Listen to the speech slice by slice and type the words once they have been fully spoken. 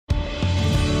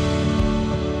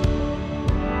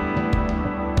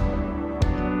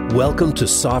Welcome to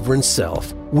Sovereign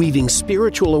Self, weaving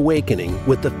spiritual awakening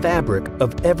with the fabric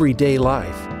of everyday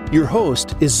life. Your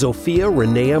host is Zofia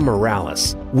and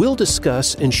Morales. We'll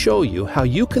discuss and show you how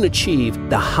you can achieve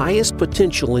the highest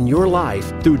potential in your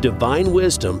life through divine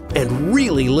wisdom and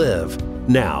really live.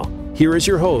 Now, here is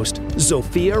your host,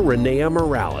 Zofia and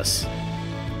Morales.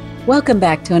 Welcome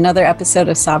back to another episode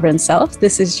of Sovereign Self.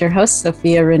 This is your host,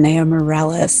 Zofia and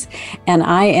Morales, and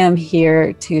I am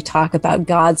here to talk about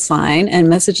Godsign and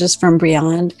Messages from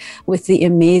Beyond with the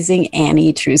amazing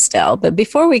Annie Truesdell. But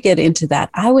before we get into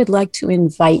that, I would like to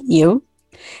invite you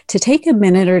to take a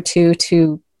minute or two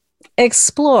to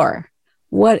explore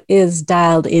what is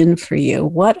dialed in for you.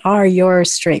 What are your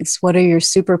strengths? What are your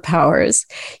superpowers?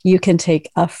 You can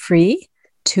take a free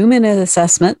 2-minute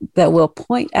assessment that will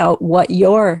point out what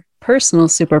your personal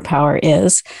superpower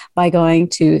is by going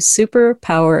to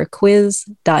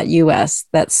superpowerquiz.us.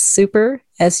 That's super,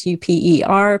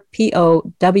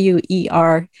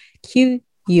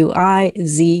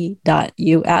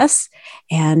 superpowerquiz.us,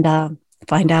 and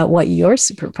find out what your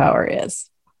superpower is.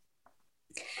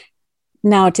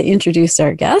 Now, to introduce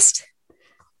our guest,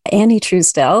 Annie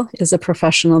Truesdell is a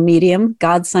professional medium,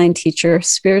 Godsign teacher,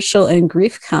 spiritual and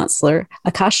grief counselor,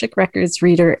 Akashic Records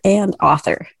reader, and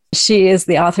author. She is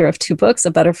the author of 2 books,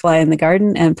 A Butterfly in the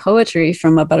Garden and Poetry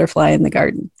from a Butterfly in the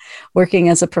Garden. Working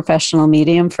as a professional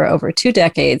medium for over 2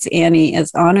 decades, Annie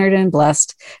is honored and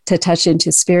blessed to touch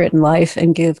into spirit and life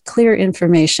and give clear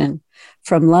information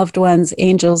from loved ones,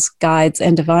 angels, guides,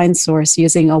 and divine source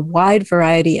using a wide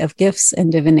variety of gifts and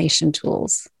divination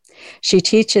tools. She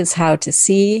teaches how to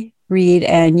see, read,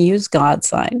 and use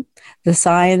Godsign, the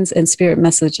signs and spirit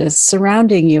messages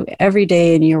surrounding you every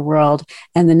day in your world,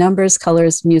 and the numbers,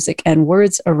 colors, music, and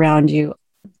words around you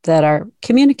that are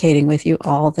communicating with you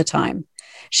all the time.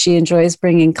 She enjoys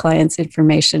bringing clients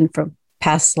information from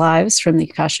past lives from the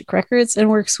Akashic Records and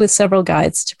works with several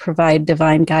guides to provide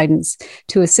divine guidance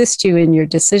to assist you in your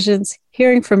decisions,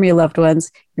 hearing from your loved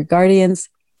ones, your guardians,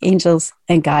 angels,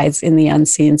 and guides in the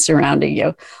unseen surrounding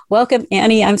you. Welcome,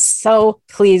 Annie. I'm so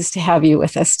pleased to have you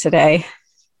with us today.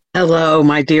 Hello,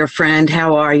 my dear friend.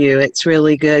 How are you? It's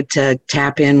really good to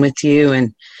tap in with you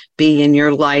and be in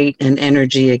your light and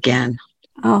energy again.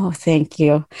 Oh, thank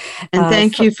you. And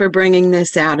thank you for bringing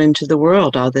this out into the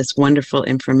world, all this wonderful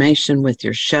information with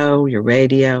your show, your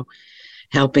radio,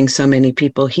 helping so many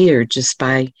people hear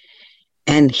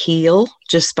and heal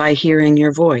just by hearing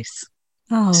your voice.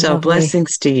 Oh, so lovely.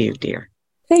 Blessings to you, dear.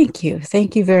 Thank you.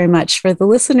 Thank you very much. For the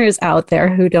listeners out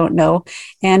there who don't know,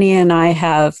 Annie and I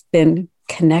have been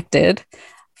connected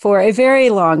for a very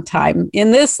long time.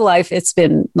 In this life, it's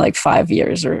been like 5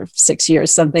 years or 6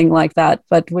 years, something like that.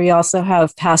 But we also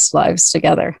have past lives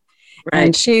together. Right.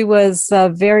 And she was a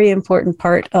very important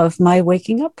part of my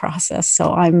waking up process.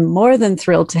 So I'm more than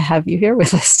thrilled to have you here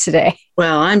with us today.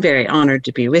 Well, I'm very honored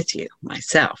to be with you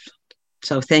myself.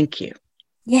 So thank you.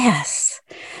 Yes.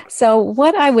 So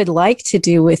what I would like to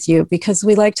do with you, because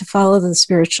we like to follow the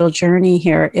spiritual journey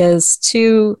here, is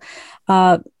to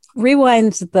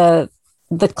rewind the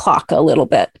clock a little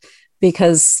bit,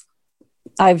 because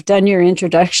I've done your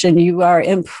introduction. You are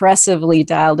impressively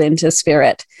dialed into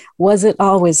spirit. Was it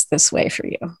always this way for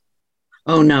you?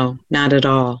 Oh, no, not at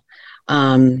all.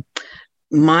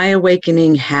 My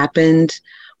awakening happened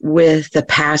with the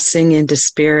passing into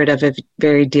spirit of a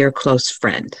very dear close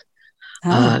friend.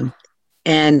 Oh.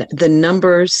 And the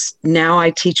numbers, now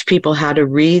I teach people how to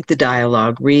read the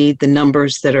dialogue, read the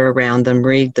numbers that are around them,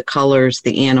 read the colors,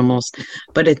 the animals.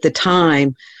 But at the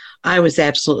time, I was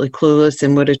absolutely clueless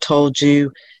and would have told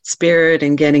you spirit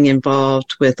and getting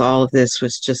involved with all of this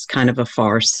was just kind of a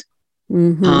farce.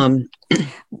 Mm-hmm.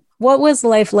 What was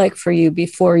life like for you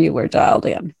before you were dialed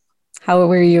in? How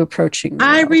were you approaching the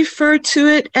world? I refer to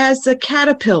it as the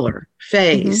caterpillar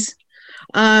phase.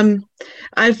 Mm-hmm.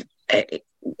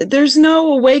 There's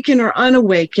no awaken or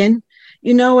unawaken.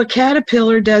 You know, a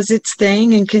caterpillar does its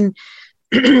thing and can,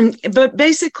 but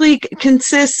basically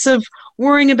consists of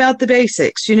worrying about the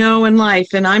basics, you know, in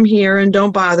life. And I'm here and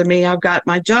don't bother me. I've got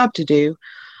my job to do.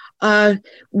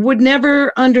 Would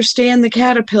never understand the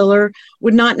caterpillar,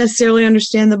 would not necessarily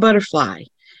understand the butterfly.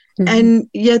 Mm-hmm. And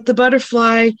yet the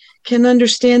butterfly can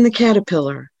understand the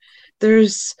caterpillar.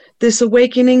 There's this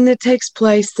awakening that takes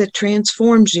place that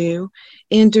transforms you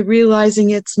into realizing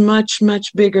it's much,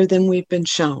 much bigger than we've been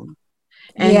shown.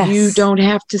 And yes, you don't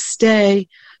have to stay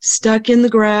stuck in the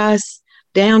grass,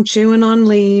 down chewing on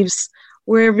leaves,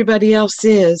 where everybody else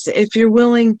is. If you're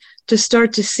willing to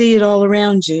start to see it all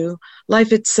around you,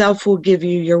 life itself will give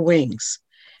you your wings.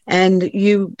 And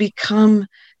you become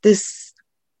this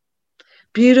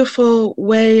beautiful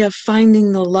way of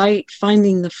finding the light,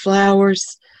 finding the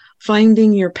flowers,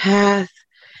 finding your path,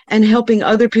 and helping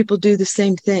other people do the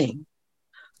same thing.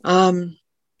 And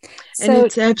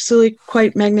it's absolutely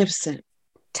quite magnificent.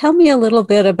 Tell me a little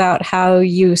bit about how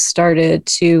you started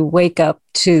to wake up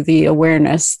to the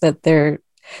awareness that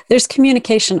there's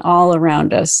communication all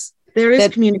around us. There is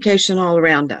communication all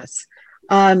around us.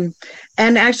 And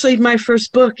actually, my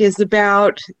first book is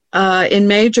about, in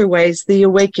major ways, the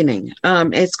awakening.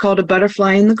 It's called A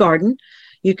Butterfly in the Garden.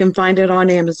 You can find it on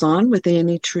Amazon with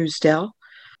Annie Truesdell.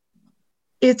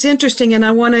 It's interesting, and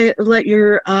I want to let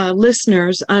your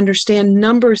listeners understand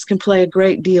numbers can play a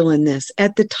great deal in this.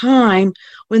 At the time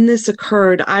when this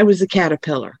occurred, I was a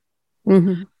caterpillar.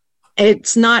 Mm-hmm.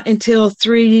 It's not until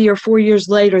 3 or 4 years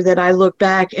later that I look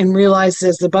back and realize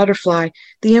as the butterfly,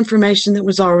 the information that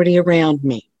was already around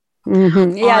me.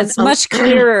 Mm-hmm. Yeah, it's much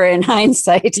clearer in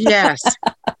hindsight. Yes.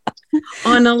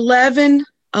 On 11/9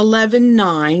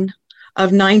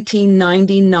 of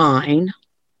 1999,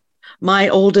 my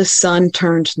oldest son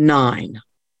turned 9.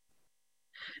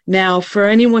 Now, for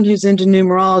anyone who's into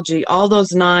numerology, all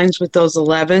those 9s with those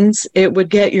 11s, it would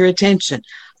get your attention.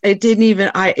 I didn't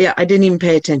even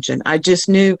pay attention. I just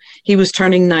knew he was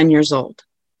turning 9 years old.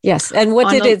 Yes. And what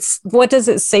does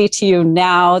it say to you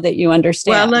now that you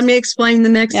understand? Well, let me explain the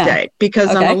next day, because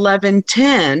on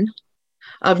 11/10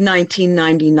 of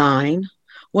 1999,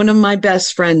 one of my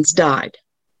best friends died.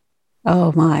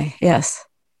 Oh my, yes.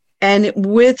 And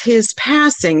with his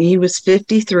passing, he was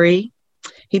 53.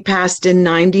 He passed in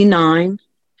 99.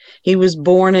 He was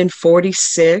born in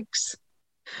 46.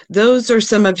 Those are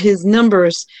some of his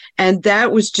numbers. And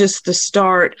that was just the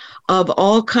start of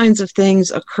all kinds of things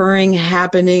occurring,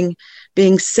 happening,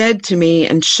 being said to me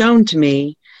and shown to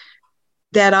me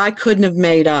that I couldn't have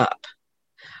made up.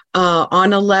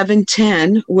 On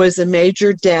 11/10 was a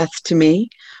major death to me.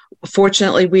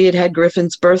 Fortunately, we had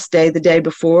Griffin's birthday the day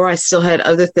before. I still had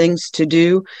other things to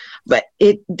do, but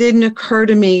it didn't occur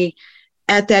to me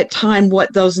at that time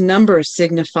what those numbers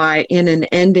signify in an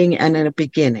ending and in a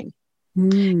beginning.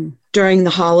 During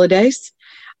the holidays,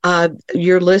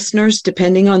 your listeners,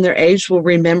 depending on their age, will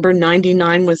remember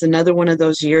 99 was another one of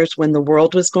those years when the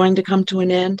world was going to come to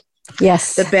an end.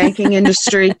 Yes. The banking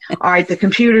industry. All right. The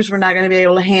computers were not going to be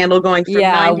able to handle going from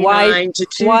 99 to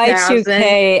 2000.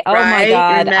 Y2K. Oh my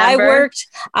God. Remember?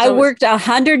 I worked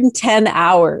 110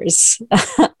 hours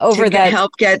over that.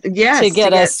 To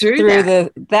get us through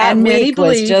that and week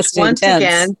was just once intense.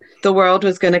 Again, the world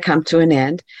was going to come to an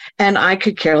end, and I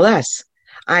could care less.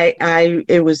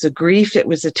 It was a grief. It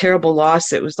was a terrible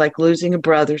loss. It was like losing a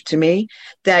brother to me.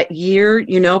 That year,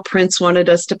 Prince wanted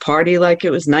us to party like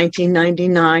it was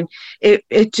 1999.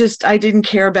 I didn't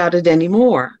care about it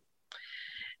anymore.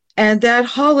 And that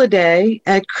holiday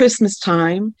at Christmas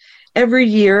time, every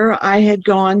year I had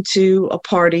gone to a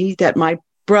party that my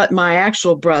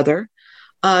actual brother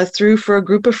threw for a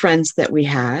group of friends that we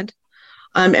had.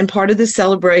 And part of the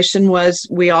celebration was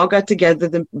we all got together,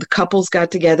 the couples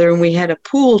got together, and we had a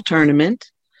pool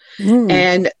tournament.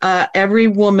 And every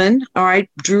woman,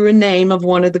 drew a name of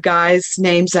one of the guys'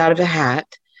 names out of a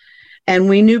hat. And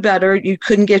we knew better. You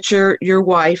couldn't get your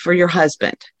wife or your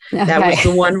husband. Okay. That was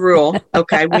the one rule.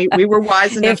 Okay. We were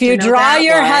wise enough to know if you draw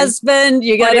your husband,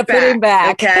 you got to put him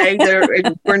back. Okay.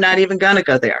 We're not even going to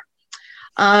go there.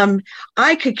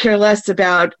 I could care less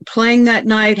about playing that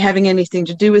night, having anything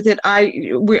to do with it.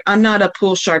 I'm not a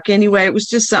pool shark anyway. It was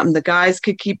just something the guys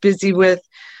could keep busy with.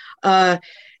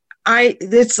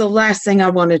 It's the last thing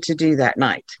I wanted to do that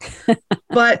night.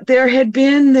 But there had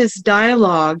been this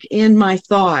dialogue in my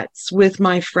thoughts with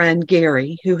my friend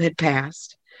Gary, who had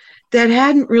passed, that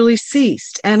hadn't really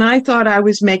ceased. And I thought I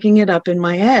was making it up in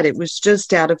my head. It was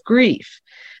just out of grief.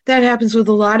 That happens with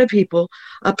a lot of people.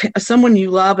 Someone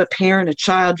you love, a parent, a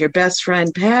child, your best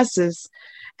friend passes,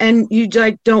 and you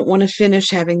don't want to finish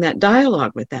having that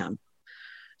dialogue with them.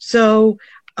 So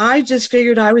I just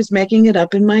figured I was making it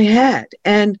up in my head.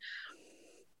 And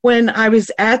when I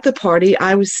was at the party,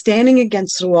 I was standing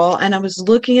against the wall and I was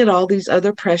looking at all these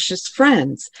other precious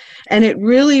friends. And it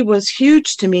really was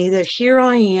huge to me that here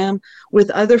I am with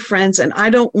other friends, and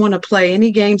I don't want to play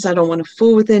any games. I don't want to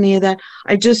fool with any of that.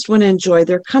 I just want to enjoy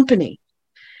their company.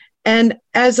 And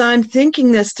as I'm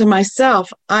thinking this to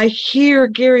myself, I hear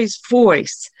Gary's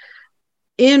voice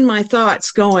in my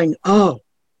thoughts going, "Oh,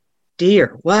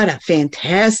 dear, what a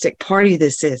fantastic party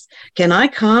this is. Can I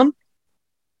come?"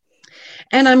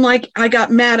 And I'm like, I got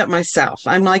mad at myself.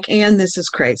 I'm like, Ann, this is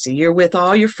crazy. You're with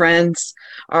all your friends.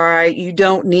 All right. You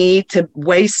don't need to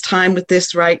waste time with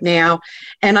this right now.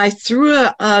 And I threw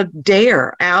a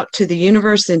dare out to the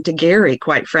universe and to Gary,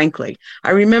 quite frankly. I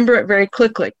remember it very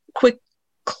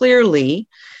clearly,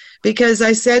 because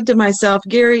I said to myself,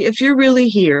 Gary, if you're really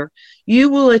here, you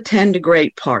will attend a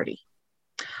great party.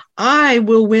 I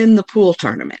will win the pool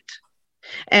tournament,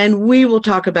 and we will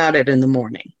talk about it in the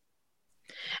morning.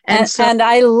 And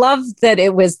I love that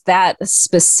it was that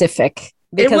specific,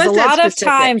 because a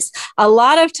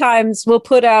lot of times we'll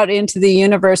put out into the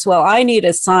universe, well, I need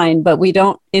a sign, but we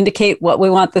don't indicate what we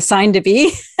want the sign to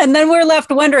be. And then we're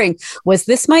left wondering, was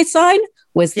this my sign?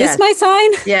 Was this my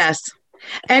sign? Yes.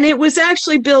 And it was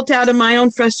actually built out of my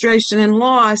own frustration and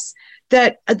loss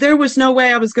that there was no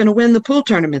way I was going to win the pool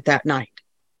tournament that night.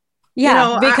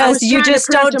 Yeah, because you just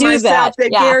don't do that.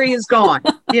 Gary is gone.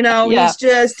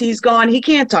 He's gone. He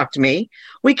can't talk to me.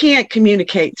 We can't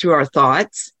communicate through our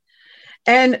thoughts.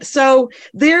 And so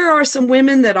there are some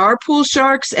women that are pool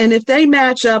sharks. And if they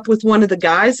match up with one of the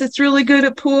guys that's really good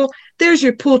at pool, there's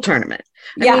your pool tournament.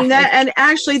 And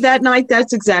actually that night,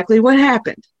 that's exactly what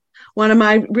happened. One of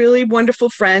my really wonderful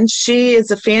friends, she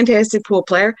is a fantastic pool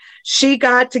player. She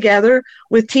got together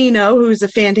with Tino, who's a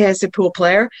fantastic pool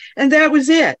player, and that was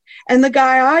it. And the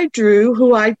guy I drew,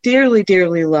 who I dearly,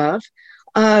 dearly love,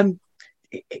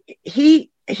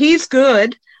 he's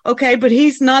good, okay, but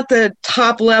he's not the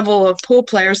top level of pool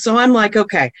players. So I'm like,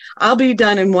 okay, I'll be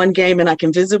done in one game and I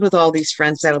can visit with all these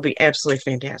friends. That'll be absolutely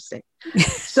fantastic.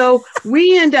 So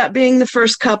we end up being the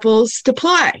first couples to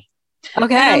play.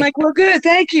 Okay. And I'm like, well, good.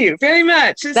 Thank you very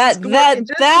much. That'll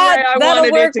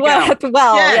work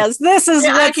well. Yes, this is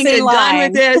what's I can get done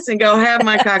with this and go have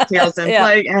my cocktails and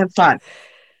play and have fun.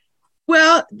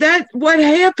 Well, what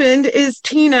happened is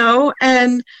Tino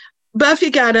and Buffy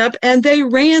got up and they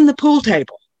ran the pool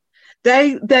table.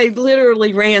 They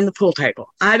literally ran the pool table.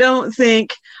 I don't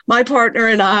think my partner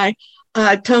and I,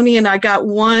 Tony and I, got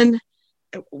one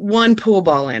pool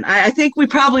ball in. I think we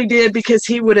probably did because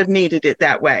he would have needed it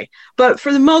that way. But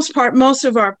for the most part, most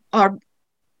of our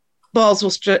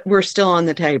balls were still on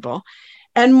the table.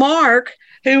 And Mark,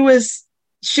 who was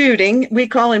shooting, we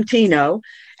call him Tino,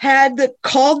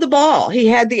 called the ball. He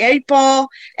had the 8 ball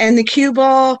and the cue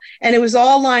ball, and it was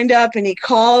all lined up, and he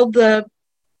called the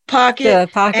pocket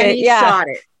and he shot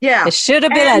it. Yeah. It should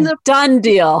have been a done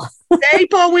deal. The 8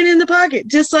 ball went in the pocket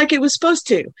just like it was supposed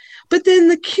to. But then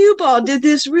the cue ball did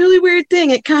this really weird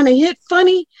thing. It kind of hit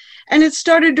funny and it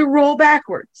started to roll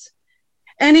backwards.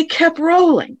 And it kept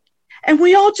rolling. And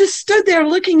we all just stood there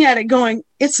looking at it going,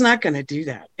 it's not going to do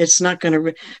that. It's not going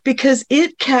to, because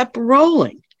it kept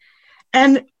rolling.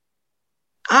 And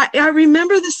I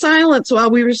remember the silence while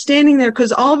we were standing there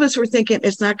because all of us were thinking,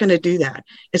 it's not going to do that.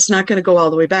 It's not going to go all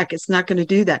the way back. It's not going to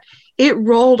do that. It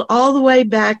rolled all the way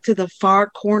back to the far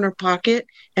corner pocket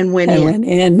and went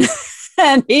in.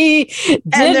 And he did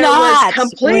and there not was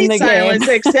complete silence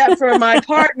except for my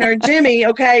partner, Jimmy,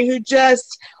 okay, who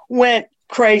just went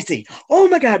crazy. Oh,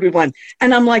 my God, we won.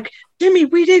 And I'm like, Jimmy,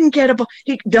 we didn't get a ball.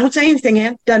 Don't say anything,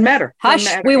 Ann. Doesn't matter. Hush,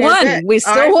 we won. We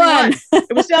still won.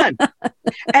 It was done.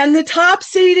 And the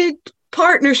top-seeded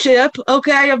partnership,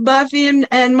 okay, of Buffy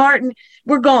and Martin,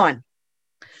 were gone.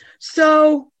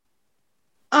 So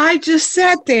I just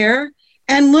sat there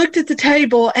and looked at the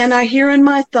table, and I hear in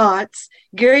my thoughts,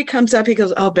 Gary comes up. He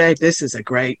goes, oh, babe, this is a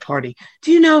great party.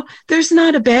 Do you know, there's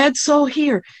not a bad soul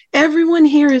here. Everyone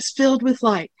here is filled with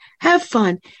light. Have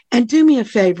fun. And do me a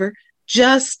favor,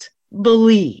 just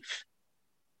believe.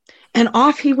 And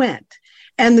off he went.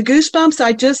 And the goosebumps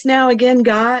I just now again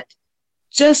got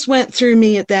just went through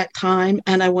me at that time.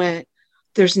 And I went,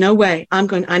 there's no way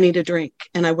I need a drink.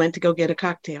 And I went to go get a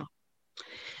cocktail.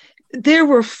 There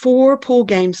were 4 pool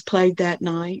games played that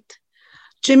night.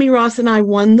 Jimmy Ross and I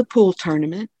won the pool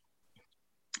tournament.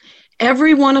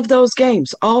 Every one of those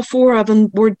games, all 4 of them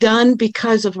were done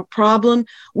because of a problem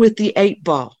with the 8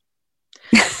 ball.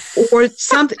 Or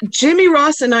something. Jimmy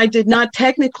Ross and I did not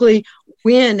technically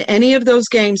win any of those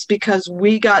games because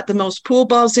we got the most pool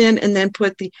balls in and then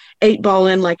put the 8 ball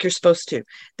in like you're supposed to.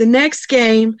 The next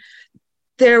game,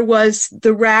 there was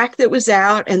the rack that was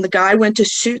out and the guy went to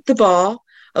shoot the ball.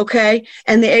 Okay.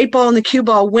 And the 8 ball and the cue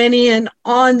ball went in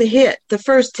on the hit, the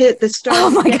first hit that started. Oh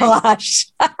my gosh.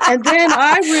 And then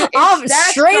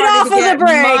straight off of the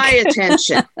break. My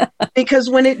attention. Because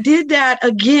when it did that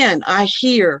again, I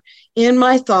hear in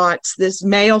my thoughts, this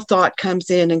male thought comes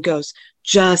in and goes,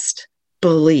 just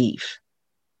believe.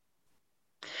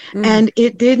 And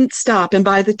it didn't stop. And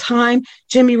by the time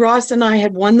Jimmy Ross and I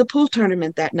had won the pool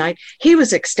tournament that night, he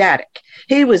was ecstatic.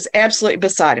 He was absolutely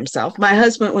beside himself. My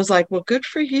husband was like, well, good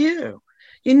for you.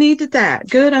 You needed that.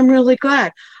 Good. I'm really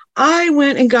glad. I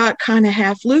went and got kind of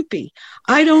half loopy.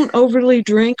 I don't overly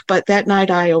drink, but that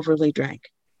night I overly drank.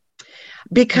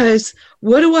 Because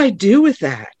what do I do with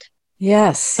that?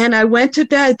 Yes. And I went to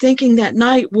bed thinking that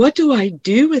night, what do I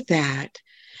do with that?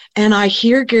 And I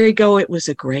hear Gary go, it was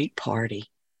a great party.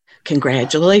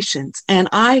 Congratulations. And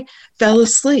I fell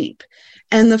asleep.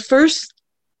 And the first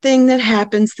thing that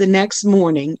happens the next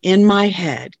morning in my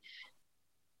head,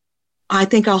 I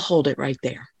think I'll hold it right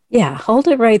there. Yeah, hold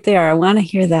it right there. I want to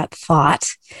hear that thought.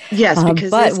 Yes,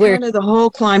 because it's kind of the whole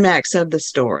climax of the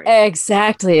story.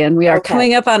 Exactly. And we are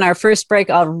coming up on our first break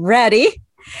already.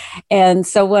 And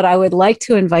so what I would like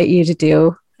to invite you to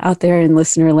do out there in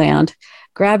listener land,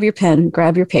 grab your pen,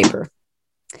 grab your paper.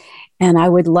 And I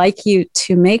would like you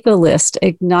to make a list,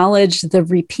 acknowledge the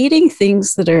repeating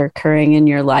things that are occurring in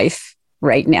your life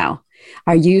right now.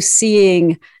 Are you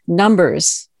seeing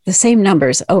numbers, the same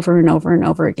numbers over and over and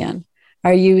over again?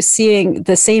 Are you seeing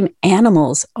the same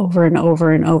animals over and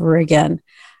over and over again?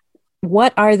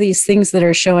 What are these things that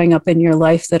are showing up in your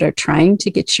life that are trying to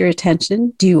get your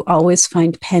attention? Do you always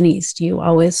find pennies? Do you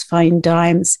always find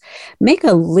dimes? Make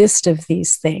a list of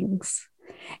these things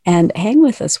and hang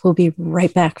with us. We'll be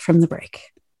right back from the break.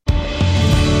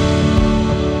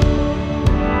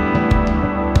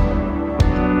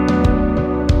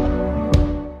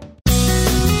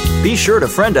 Be sure to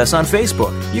friend us on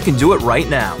Facebook. You can do it right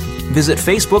now. Visit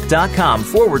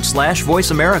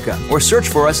facebook.com/Voice America or search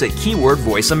for us at keyword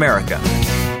Voice America.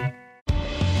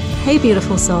 Hey,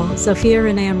 beautiful soul. Zofia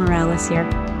and Morales here.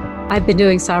 I've been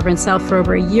doing Sovereign Self for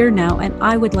over a year now, and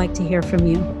I would like to hear from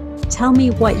you. Tell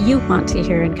me what you want to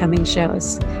hear in coming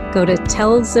shows. Go to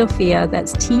Tell Zofia,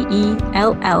 that's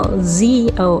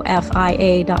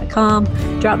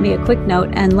TELLZOFIA.com. Drop me a quick note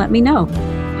and let me know.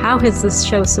 How has this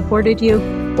show supported you?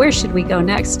 Where should we go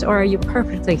next? Or are you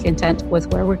perfectly content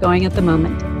with where we're going at the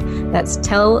moment? That's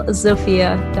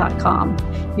tellzofia.com.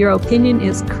 Your opinion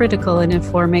is critical in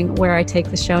informing where I take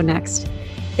the show next.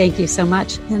 Thank you so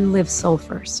much, and live soul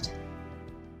first.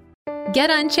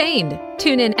 Get Unchained.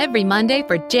 Tune in every Monday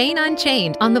for Jane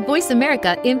Unchained on the Voice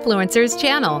America Influencers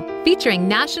channel, featuring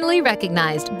nationally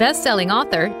recognized best-selling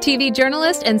author, TV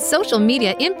journalist, and social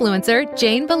media influencer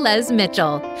Jane Velez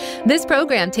Mitchell. This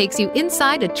program takes you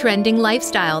inside a trending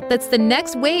lifestyle that's the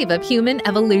next wave of human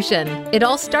evolution. It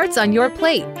all starts on your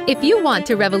plate. If you want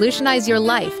to revolutionize your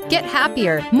life, get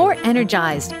happier, more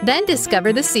energized, then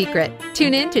discover the secret.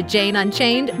 Tune in to Jane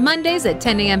Unchained Mondays at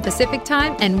 10 a.m. Pacific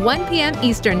Time and 1 p.m.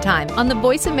 Eastern Time on the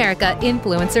Voice America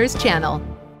Influencers channel.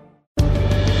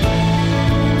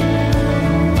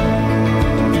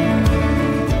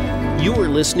 You are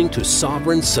listening to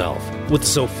Sovereign Self with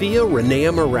Zofia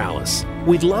Renea Morales.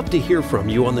 We'd love to hear from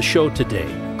you on the show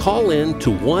today. Call in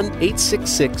to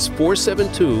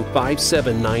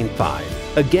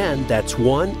 1-866-472-5795. Again, that's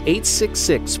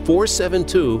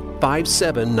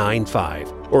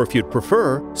 1-866-472-5795. Or if you'd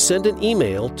prefer, send an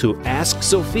email to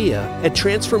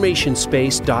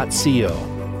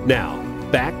askzofia@transformationspace.co. Now,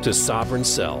 back to Sovereign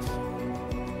Self.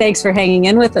 Thanks for hanging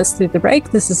in with us through the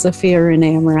break. This is Zofia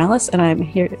Renea Morales, and I'm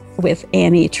here with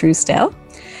Annie Truesdale,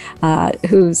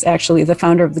 who's actually the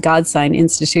founder of the Godsign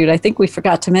Institute. I think we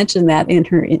forgot to mention that in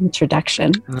her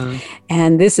introduction.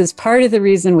 And this is part of the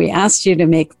reason we asked you to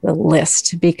make the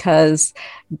list, because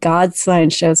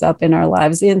Godsign shows up in our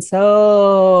lives in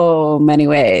so many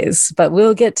ways. But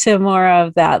we'll get to more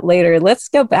of that later. Let's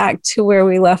go back to where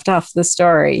we left off the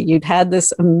story. You'd had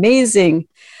this amazing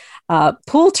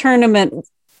pool tournament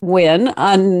win,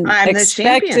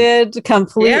 unexpected,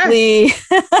 completely,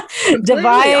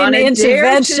 divine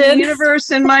intervention. To the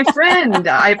universe and my friend.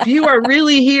 If you are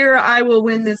really here, I will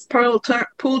win this pool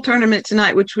tournament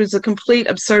tonight, which was a complete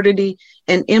absurdity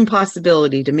and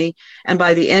impossibility to me. And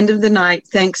by the end of the night,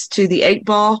 thanks to the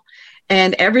 8-ball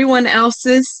and everyone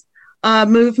else's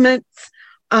movements,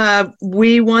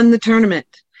 we won the tournament.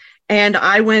 And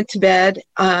I went to bed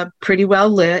pretty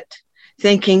well lit,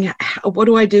 thinking, what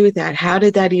do I do with that? How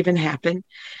did that even happen?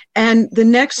 And the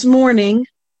next morning,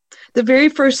 the very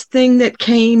first thing that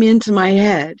came into my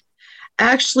head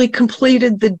actually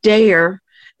completed the dare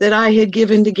that I had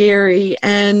given to Gary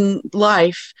and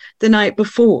Life the night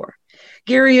before.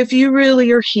 Gary, if you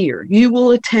really are here, you will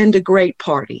attend a great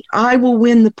party. I will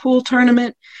win the pool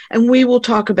tournament, and we will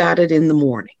talk about it in the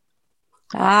morning.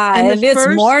 And it's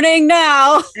morning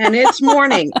now. And it's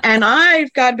morning. And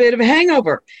I've got a bit of a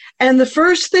hangover. And the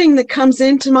first thing that comes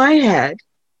into my head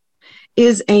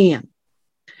is, Anne,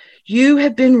 you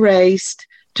have been raised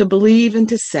to believe and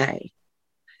to say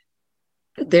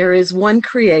there is one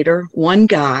creator, one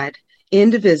God,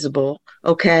 indivisible,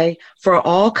 okay, for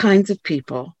all kinds of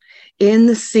people, in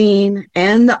the seen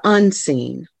and the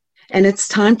unseen. And it's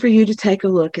time for you to take a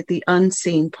look at the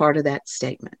unseen part of that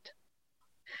statement.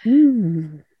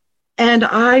 And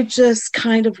I just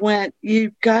kind of went, why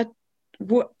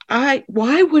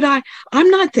would I?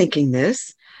 I'm not thinking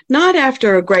this. Not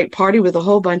after a great party with a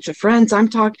whole bunch of friends. I'm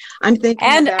thinking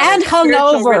and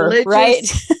hungover,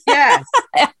 right? Yes.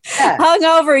 Yes.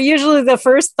 Hungover, usually the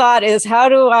first thought is, how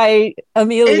do I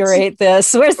ameliorate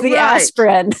this? Where's the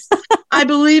aspirin? I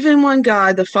believe in one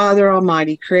God, the Father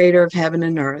Almighty, creator of heaven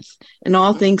and earth, and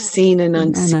all things seen and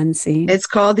unseen. It's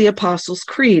called the Apostles'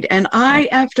 Creed. And I,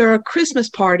 after a Christmas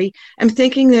party, am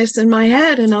thinking this in my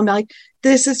head, and I'm like,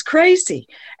 this is crazy.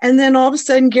 And then all of a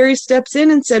sudden, Gary steps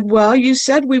in and said, well, you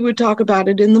said we would talk about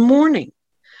it in the morning.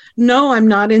 No, I'm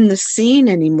not in the seen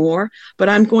anymore, but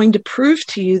I'm going to prove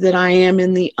to you that I am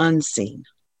in the unseen.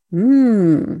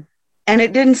 And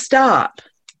it didn't stop.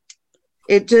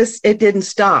 It didn't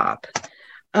stop.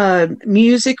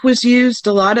 Music was used.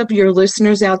 A lot of your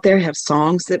listeners out there have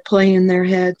songs that play in their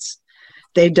heads.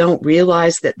 They don't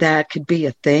realize that that could be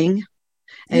a thing.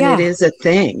 And it is a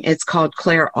thing. It's called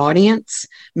clairaudience.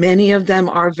 Many of them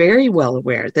are very well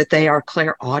aware that they are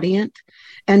clairaudient.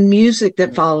 And music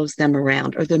that follows them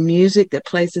around, or the music that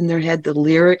plays in their head, the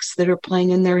lyrics that are playing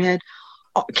in their head,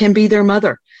 can be their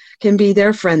mother, can be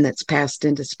their friend that's passed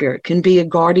into spirit, can be a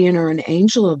guardian or an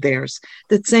angel of theirs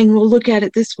that's saying, well, look at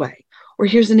it this way, or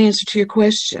here's an answer to your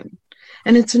question.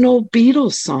 And it's an old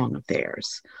Beatles song of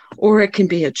theirs, or it can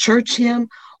be a church hymn,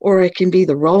 or it can be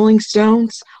the Rolling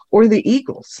Stones or the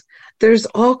Eagles. There's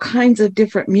all kinds of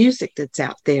different music that's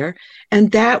out there,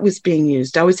 and that was being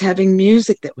used. I was having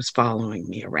music that was following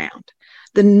me around.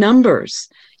 The numbers,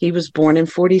 he was born in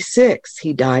 46.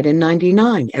 He died in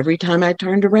 99. Every time I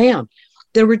turned around,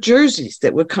 there were jerseys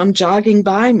that would come jogging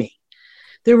by me.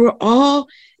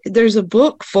 There's a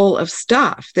book full of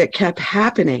stuff that kept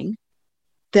happening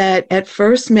that at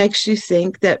first makes you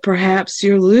think that perhaps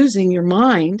you're losing your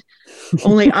mind.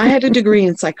 Only I had a degree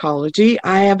in psychology.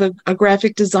 I have a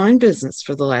graphic design business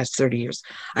for the last 30 years.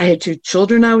 I had 2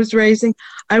 children I was raising.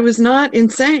 I was not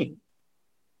insane.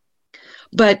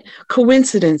 But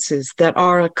coincidences that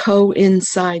are a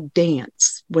coincide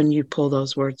dance, when you pull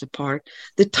those words apart,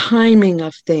 the timing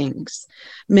of things.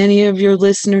 Many of your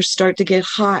listeners start to get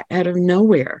hot out of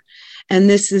nowhere. And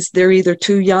they're either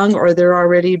too young or they're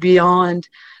already beyond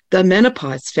the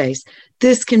menopause phase.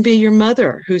 This can be your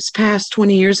mother who's passed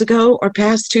 20 years ago or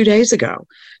passed 2 days ago,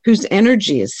 whose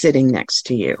energy is sitting next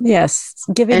to you. Yes,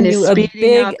 giving you a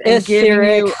big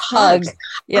etheric hug.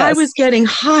 Yes. I was getting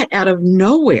hot out of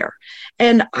nowhere.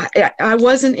 And I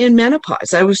wasn't in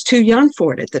menopause. I was too young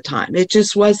for it at the time. It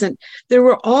just wasn't. There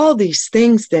were all these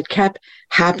things that kept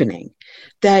happening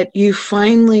that you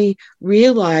finally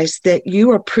realized that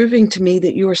you are proving to me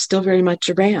that you are still very much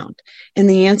around. And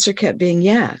the answer kept being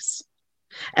yes.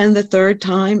 And the third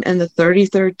time and the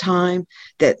 33rd time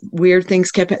that weird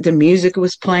things kept, the music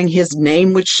was playing, his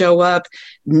name would show up,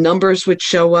 numbers would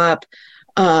show up.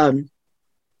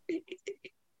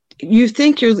 You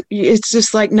think it's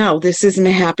just like, no, this isn't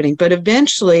happening. But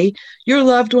eventually your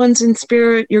loved ones in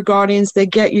spirit, your guardians, they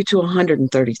get you to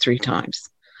 133 times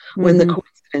when the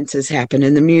coincidences happen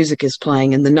and the music is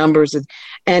playing and the numbers,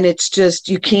 and it's just,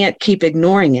 you can't keep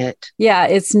ignoring it. Yeah,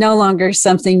 it's no longer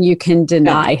something you can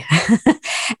deny. No.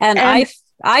 and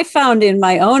I found in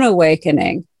my own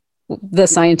awakening, the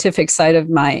scientific side of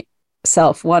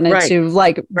myself wanted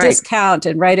to discount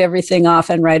and write everything off.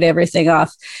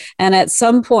 And at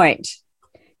some point,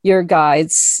 your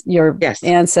guides, your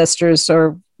ancestors,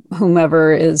 or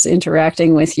whomever is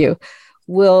interacting with you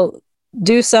will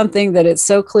do something that it's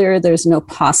so clear there's no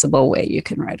possible way you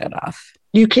can write it off.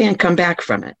 You can't come back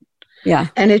from it. Yeah.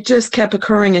 And it just kept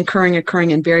occurring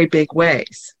in very big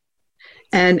ways.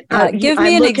 And give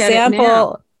me an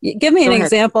example. Give me an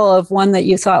example of one that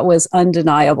you thought was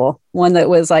undeniable. One that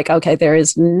was like, okay, there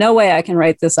is no way I can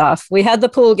write this off. We had the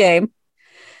pool game,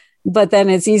 but then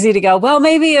it's easy to go, well,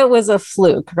 maybe it was a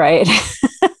fluke, right?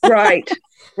 Right.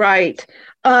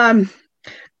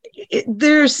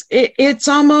 It's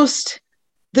almost,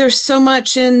 there's so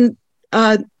much in,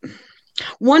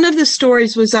 one of the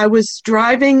stories was I was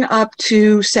driving up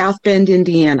to South Bend,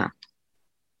 Indiana,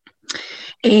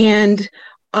 and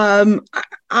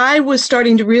I was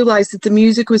starting to realize that the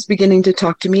music was beginning to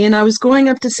talk to me, and I was going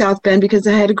up to South Bend because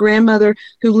I had a grandmother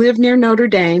who lived near Notre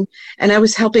Dame, and I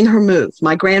was helping her move.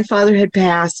 My grandfather had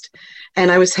passed,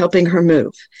 and I was helping her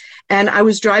move. And I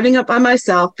was driving up by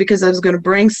myself because I was going to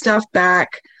bring stuff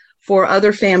back for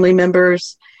other family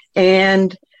members.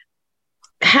 And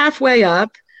halfway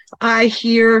up, I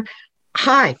hear,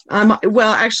 hi.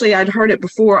 Actually, I'd heard it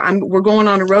before. We're going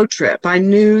on a road trip. I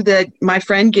knew that my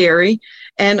friend Gary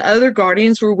and other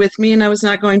guardians were with me, and I was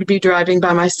not going to be driving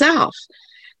by myself.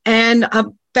 And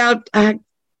about a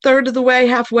third of the way,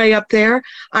 halfway up there,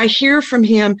 I hear from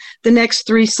him, the next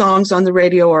 3 songs on the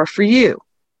radio are for you.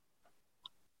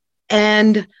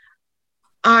 And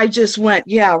I just went,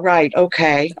 yeah, right,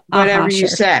 okay, whatever you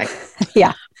say.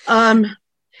 Yeah.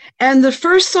 And the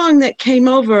first song that came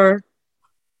over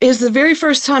is the very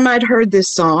first time I'd heard this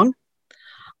song.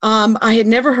 I had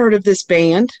never heard of this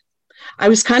band. I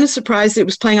was kind of surprised it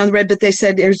was playing on the red, but they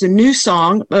said there's a new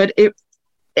song, but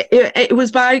it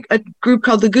was by a group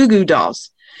called the Goo Goo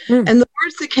Dolls. And the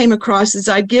words that came across is,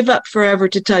 I give up forever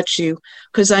to touch you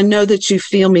because I know that you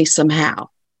feel me somehow.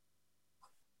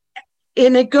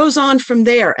 And it goes on from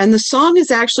there. And the song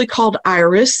is actually called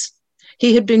Iris.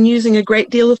 He had been using a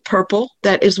great deal of purple.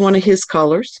 That is one of his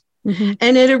colors. Mm-hmm.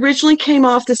 And it originally came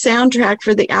off the soundtrack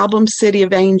for the album City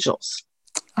of Angels.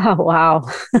 Oh, wow.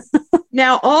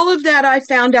 Now, all of that I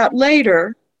found out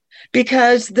later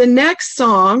because the next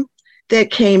song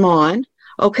that came on,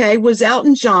 was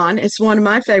Elton John. It's one of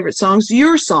my favorite songs,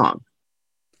 Your Song.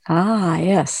 Ah,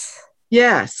 yes.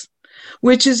 Yes.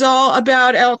 Which is all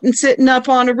about Elton sitting up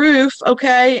on a roof,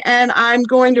 and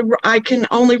I can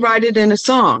only write it in a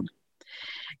song.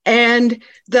 And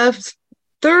the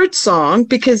third song,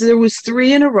 because there was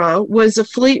 3 in a row, was a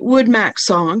Fleetwood Mac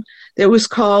song that was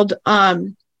called,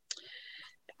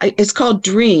 it's called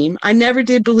Dream. I never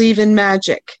did believe in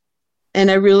magic, and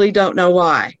I really don't know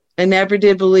why. I never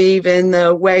did believe in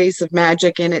the ways of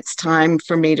magic, and it's time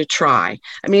for me to try.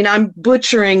 I mean, I'm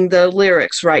butchering the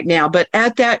lyrics right now, but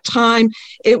at that time,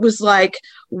 it was like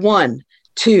 1,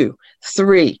 2,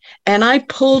 3. And I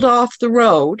pulled off the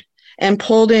road and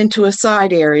pulled into a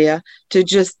side area to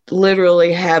just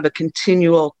literally have a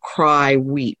continual cry,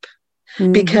 weep.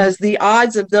 Mm-hmm. Because the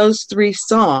odds of those 3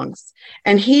 songs,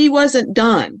 and he wasn't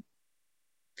done.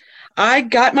 I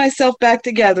got myself back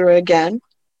together again.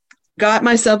 Got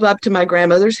myself up to my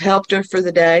grandmother's, helped her for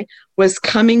the day, was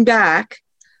coming back,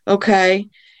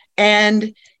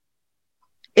 and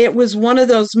it was one of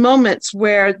those moments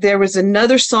where there was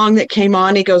another song that came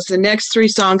on. He goes, the next 3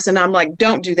 songs, and I'm like,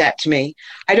 don't do that to me.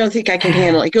 I don't think I can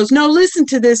handle it. He goes, no, listen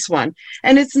to this one.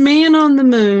 And it's Man on the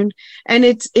Moon, and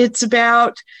it's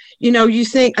about, you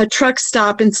think a truck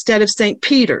stop instead of St.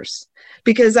 Peter's.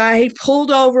 Because I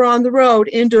pulled over on the road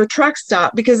into a truck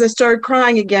stop because I started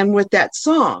crying again with that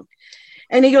song.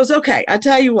 And he goes, okay, I'll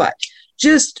tell you what,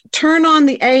 just turn on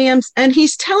the AMs. And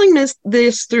he's telling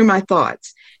this through my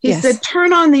thoughts. He said,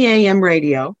 turn on the AM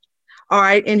radio, all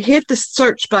right, and hit the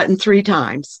search button 3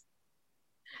 times.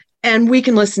 And we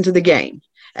can listen to the game.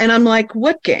 And I'm like,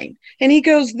 what game? And he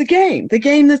goes, the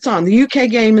game that's on, the UK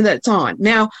game that's on.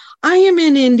 Now, I am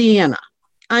in Indiana.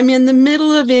 I'm in the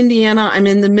middle of Indiana. I'm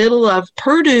in the middle of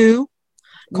Purdue,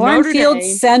 Cornfield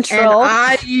Central,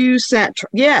 and IU Central.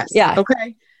 Yes. Yeah.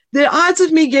 Okay. The odds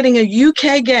of me getting a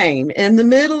UK game in the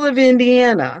middle of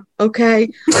Indiana,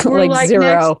 were like 0.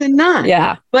 next to none.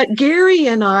 Yeah. But Gary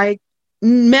and I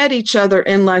met each other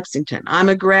in Lexington. I'm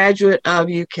a graduate of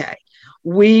UK.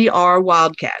 We are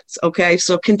Wildcats.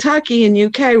 So Kentucky and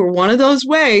UK were one of those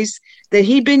ways that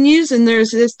he'd been using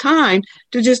this time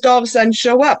to just all of a sudden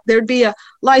show up. There'd be a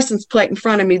license plate in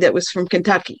front of me that was from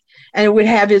Kentucky, and it would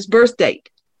have his birth date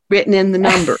written in the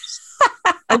numbers.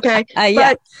 Yeah.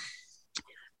 But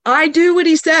I do what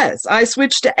he says. I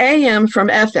switched to AM from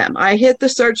FM. I hit the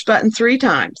search button 3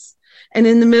 times. And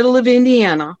in the middle of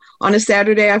Indiana on a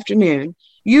Saturday afternoon,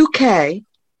 UK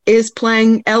is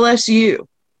playing LSU,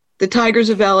 the Tigers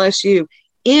of LSU,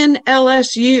 in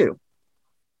LSU.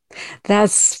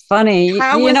 That's funny.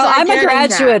 I'm a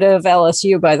graduate of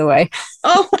LSU, by the way.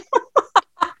 Oh,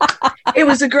 it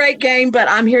was a great game, but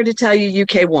I'm here to tell you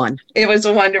UK won. It was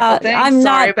a wonderful thing.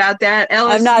 Sorry about that. LSU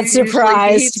I'm not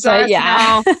surprised, but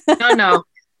yeah. No.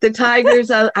 The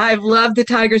Tigers, I've loved the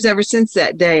Tigers ever since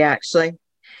that day, actually.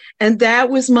 And that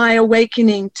was my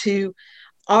awakening to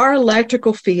our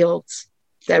electrical fields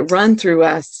that run through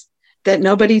us that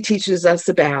nobody teaches us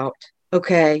about,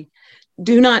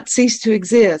 do not cease to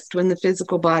exist when the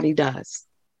physical body does.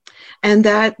 And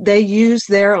that they use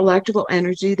their electrical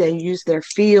energy, they use their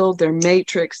field, their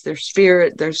matrix, their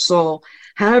spirit, their soul,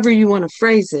 however you want to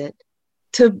phrase it,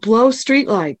 to blow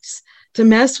streetlights, to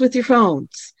mess with your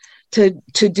phones, to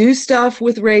do stuff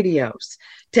with radios,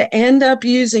 to end up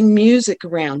using music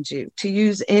around you, to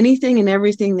use anything and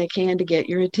everything they can to get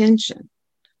your attention.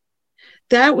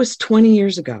 That was 20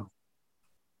 years ago.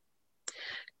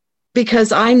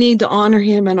 Because I need to honor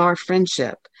him in our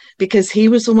friendship, because he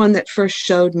was the one that first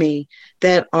showed me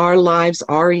that our lives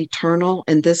are eternal,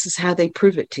 and this is how they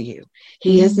prove it to you.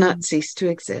 He has not ceased to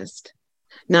exist,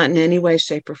 not in any way,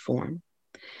 shape, or form.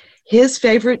 His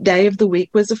favorite day of the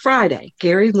week was a Friday.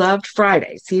 Gary loved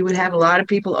Fridays. He would have a lot of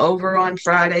people over on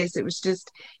Fridays. It was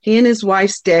just, he and his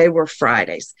wife's day were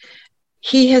Fridays.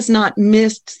 He has not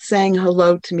missed saying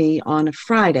hello to me on a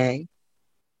Friday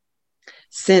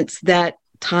since that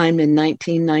time in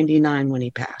 1999 when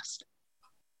he passed.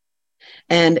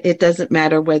 And it doesn't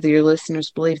matter whether your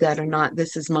listeners believe that or not.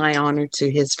 This is my honor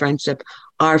to his friendship,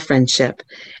 our friendship.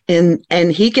 And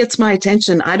he gets my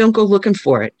attention. I don't go looking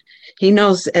for it. He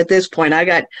knows at this point,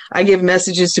 I give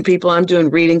messages to people. I'm doing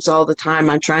readings all the time.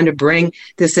 I'm trying to bring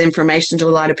this information to a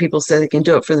lot of people so they can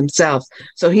do it for themselves.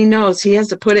 So he knows he has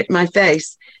to put it in my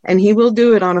face, and he will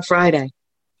do it on a Friday.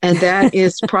 And that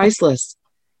is priceless.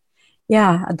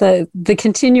 Yeah. The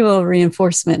continual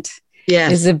reinforcement.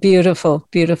 Yes. Is a beautiful,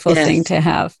 beautiful thing to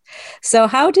have. So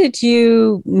how did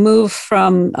you move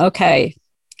from, okay,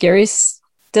 Gary's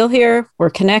still here,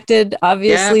 we're connected,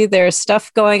 obviously there's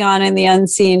stuff going on in the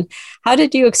unseen. How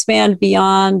did you expand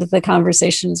beyond the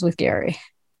conversations with Gary?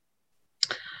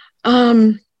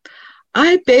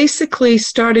 I basically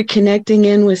started connecting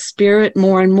in with spirit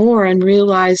more and more, and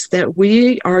realized that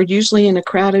we are usually in a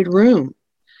crowded room,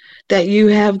 that you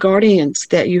have guardians,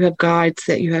 that you have guides,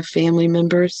 that you have family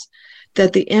members,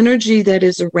 that the energy that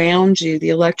is around you,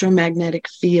 the electromagnetic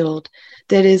field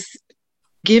that is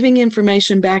giving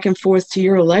information back and forth to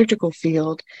your electrical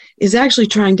field, is actually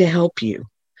trying to help you.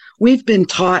 We've been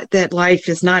taught that life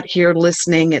is not here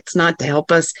listening. It's not to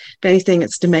help us. If anything,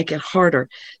 it's to make it harder.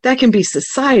 That can be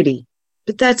society,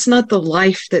 but that's not the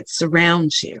life that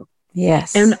surrounds you.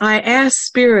 Yes. And I asked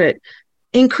Spirit,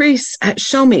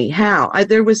 show me how.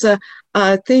 There was a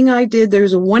thing I did.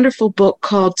 There's a wonderful book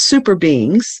called Super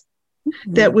Beings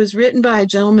that was written by a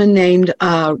gentleman named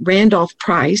Randolph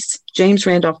Price, James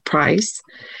Randolph Price,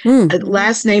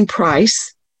 last name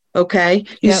Price. Okay.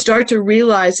 You start to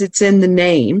realize it's in the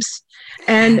names,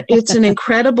 and it's an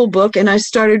incredible book. And I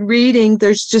started reading.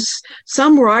 There's just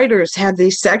some writers have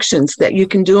these sections that you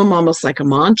can do them almost like a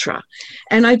mantra.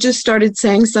 And I just started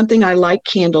saying something. I light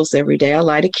candles every day. I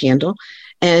light a candle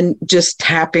and just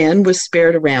tap in with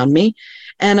spirit around me.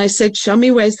 And I said, show me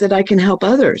ways that I can help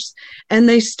others. And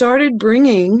they started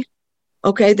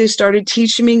they started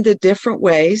teaching me the different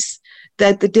ways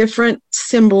that the different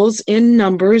symbols in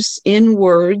numbers, in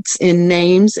words, in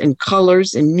names, and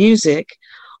colors, and music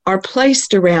are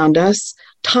placed around us,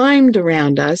 timed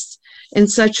around us in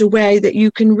such a way that you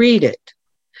can read it.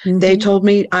 Mm-hmm. They told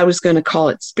me I was going to call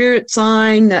it spirit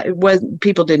sign.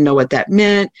 People didn't know what that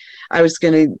meant.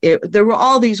 There were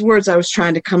all these words I was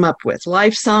trying to come up with.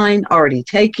 Life sign, already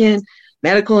taken.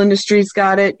 Medical industry's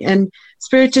got it. And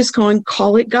Spirit just going,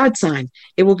 call it Godsign.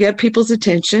 It will get people's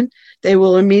attention. They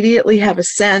will immediately have a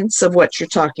sense of what you're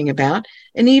talking about.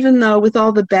 And even though with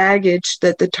all the baggage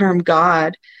that the term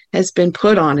God has been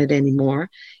put on it anymore,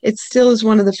 it still is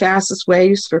one of the fastest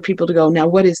ways for people to go, now,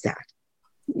 what is that?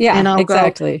 Yeah, and I'll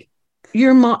exactly.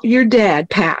 Go, your dad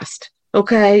passed,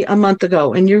 a month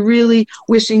ago, and you're really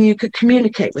wishing you could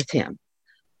communicate with him.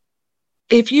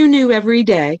 If you knew every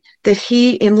day that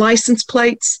he, in license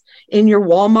plates, in your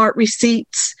Walmart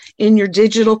receipts, in your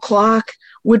digital clock,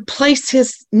 would place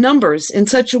his numbers in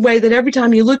such a way that every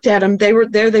time you looked at them, they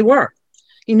were.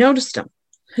 You noticed them.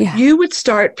 Yeah. You would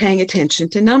start paying attention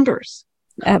to numbers.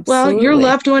 Absolutely. Well, your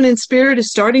loved one in spirit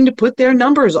is starting to put their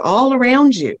numbers all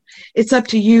around you. It's up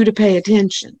to you to pay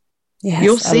attention. Yes,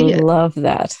 you'll see it. Love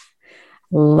that.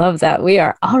 Love that. We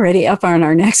are already up on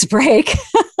our next break.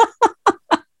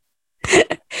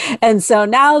 And so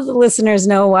now the listeners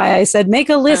know why I said make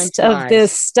a list of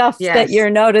this stuff that you're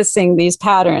noticing, these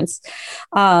patterns.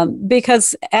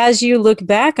 Because as you look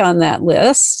back on that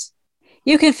list,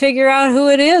 you can figure out who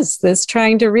it is that's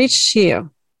trying to reach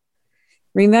you.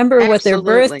 Remember what their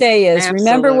birthday is.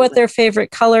 Remember what their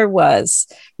favorite color was.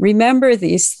 Remember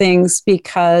these things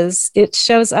because it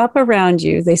shows up around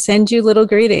you. They send you little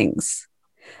greetings.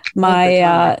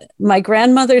 My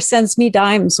grandmother sends me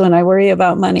dimes when I worry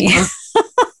about money.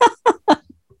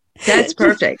 That's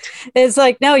perfect. It's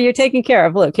like, no, you're taken care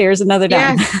of. Look, here's another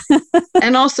dime. Yes.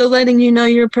 And also letting you know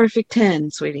you're a perfect 10,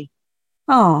 sweetie.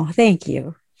 Oh, thank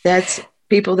you. That's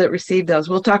people that receive those.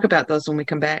 We'll talk about those when we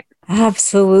come back.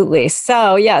 Absolutely.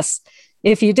 So yes,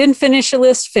 if you didn't finish your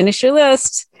list, finish your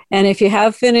list. And if you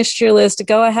have finished your list,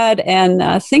 go ahead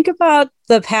and think about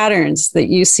the patterns that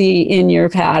you see in your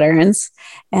patterns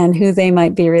and who they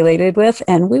might be related with.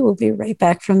 And we will be right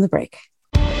back from the break.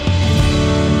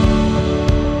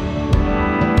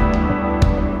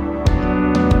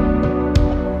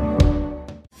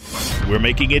 We're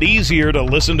making it easier to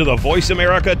listen to the Voice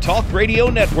America Talk Radio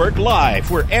Network live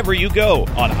wherever you go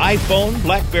on iPhone,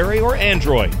 BlackBerry, or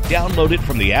Android. Download it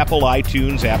from the Apple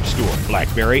iTunes App Store,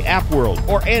 BlackBerry App World,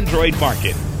 or Android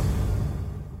Market.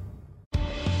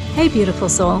 Hey, beautiful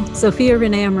soul. Zofia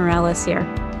Renea Morales here.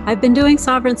 I've been doing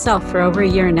Sovereign Self for over a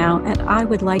year now, and I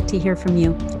would like to hear from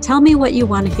you. Tell me what you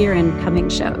want to hear in coming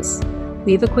shows.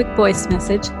 Leave a quick voice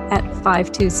message at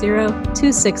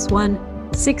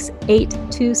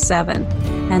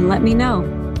 520-261-6827, and let me know.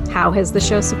 How has the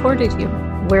show supported you?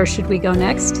 Where should we go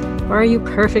next? Or are you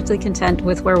perfectly content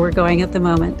with where we're going at the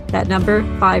moment? That number,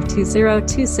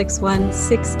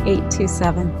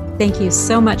 520-261-6827. Thank you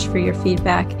so much for your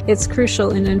feedback. It's crucial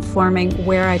in informing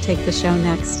where I take the show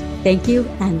next. Thank you,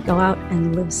 and go out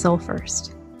and live soul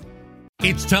first.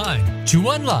 It's time to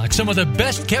unlock some of the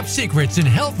best kept secrets in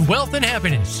health, wealth, and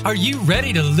happiness. Are you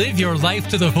ready to live your life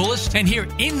to the fullest and hear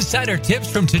insider tips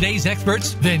from today's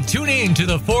experts? Then tune in to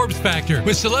the Forbes Factor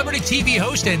with celebrity TV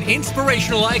host and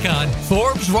inspirational icon,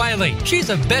 Forbes Riley.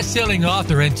 She's a best-selling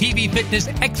author and TV fitness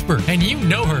expert, and you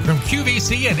know her from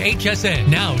QVC and HSN.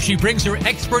 Now she brings her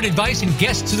expert advice and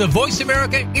guests to the Voice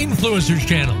America Influencers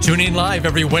channel. Tune in live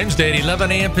every Wednesday at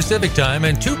 11 a.m. Pacific Time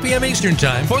and 2 p.m. Eastern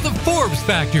Time for the Forbes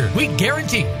Factor. We guarantee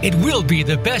it will be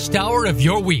the best hour of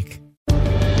your week.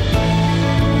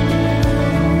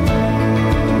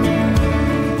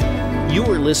 You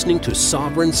are listening to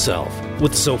Sovereign Self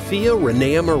with Zofia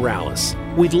Renea Morales.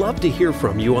 We'd love to hear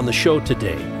from you on the show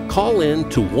today. Call in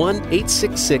to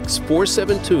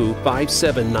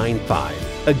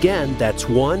 1-866-472-5795. Again, that's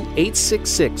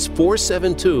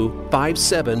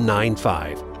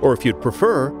 1-866-472-5795. Or if you'd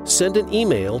prefer, send an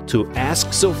email to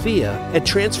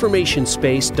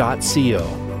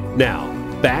askzofia@transformationspace.co.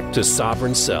 Now, back to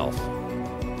Sovereign Self.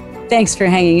 Thanks for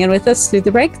hanging in with us through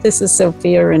the break. This is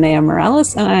Zofia Renea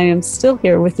Morales, and I am still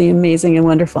here with the amazing and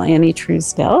wonderful Annie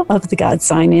Truesdell of the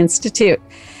Godsign Institute.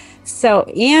 So,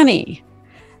 Annie,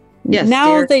 Yes,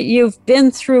 now dear. that you've been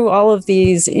through all of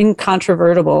these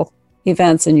incontrovertible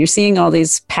events and you're seeing all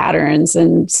these patterns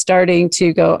and starting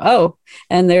to go, oh,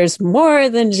 and there's more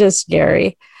than just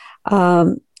Gary.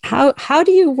 How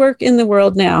do you work in the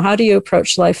world now? How do you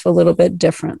approach life a little bit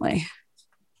differently?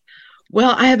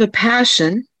 Well, I have a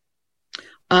passion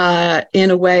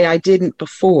in a way I didn't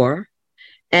before.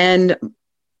 And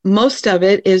most of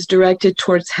it is directed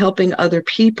towards helping other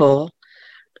people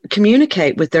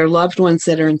communicate with their loved ones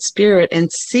that are in spirit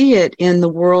and see it in the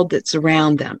world that's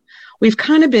around them. We've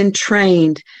kind of been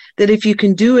trained that if you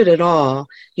can do it at all,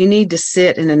 you need to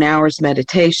sit in an hour's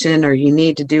meditation, or you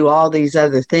need to do all these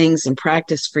other things and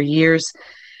practice for years.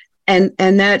 And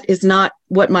that is not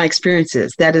what my experience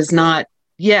is. That is not,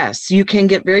 yes, you can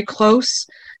get very close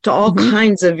to all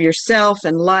kinds of yourself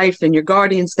and life and your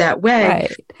guardians that way.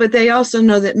 Right. But they also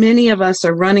know that many of us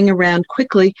are running around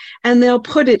quickly, and they'll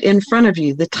put it in front of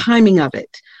you, the timing of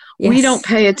it. Yes. We don't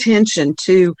pay attention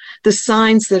to the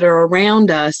signs that are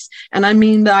around us. And I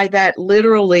mean by that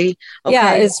literally,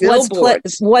 it's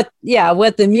what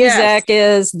the music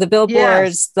is, the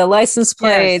billboards, the license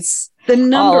plates, the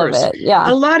numbers. All of it. Yeah.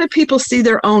 A lot of people see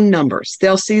their own numbers.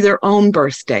 They'll see their own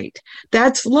birth date.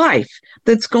 That's life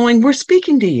that's going, we're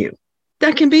speaking to you.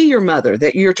 That can be your mother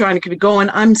that you're trying to be going,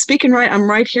 I'm speaking right. I'm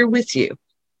right here with you.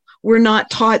 We're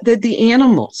not taught that the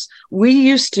animals we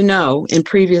used to know in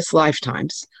previous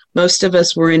lifetimes. Most of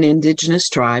us were in indigenous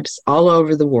tribes all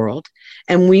over the world,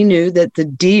 and we knew that the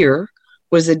deer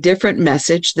was a different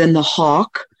message than the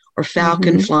hawk or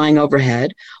falcon flying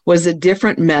overhead, was a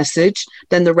different message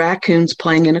than the raccoons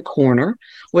playing in a corner,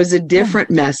 was a different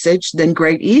message than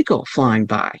great eagle flying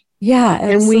by. Yeah,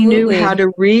 absolutely. And we knew how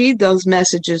to read those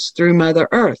messages through Mother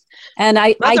Earth. And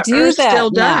I do Earth that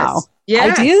still now. does.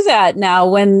 Yes. I do that now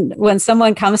when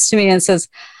someone comes to me and says,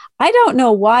 I don't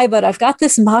know why, but I've got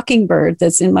this mockingbird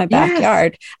that's in my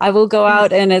backyard. I will go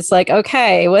out and it's like,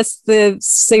 okay, what's the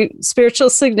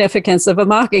spiritual significance of a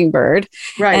mockingbird?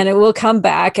 Right. And it will come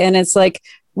back and it's like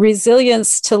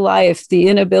resilience to life, the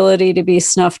inability to be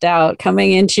snuffed out,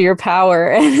 coming into your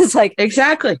power. And it's like,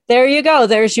 exactly. There you go.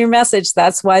 There's your message.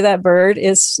 That's why that bird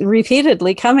is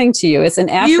repeatedly coming to you. It's an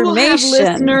affirmation. You will have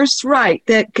listeners, right,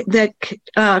 that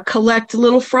collect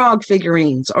little frog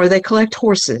figurines, or they collect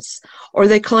horses, or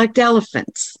they collect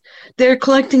elephants. They're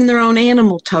collecting their own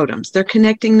animal totems. They're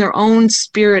connecting their own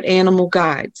spirit animal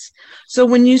guides. So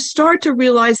when you start to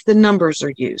realize the numbers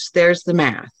are used, there's the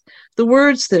math. The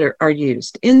words that are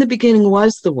used. In the beginning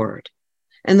was the Word,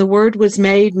 and the Word was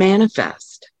made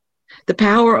manifest. The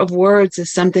power of words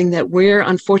is something that we're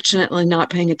unfortunately not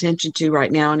paying attention to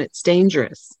right now, and it's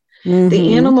dangerous.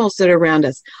 The animals that are around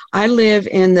us. I live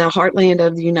in the heartland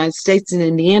of the United States in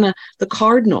Indiana, the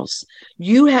cardinals.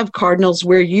 You have cardinals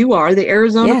where you are, the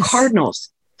Arizona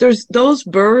Cardinals. There's those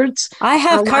birds. I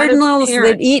have cardinals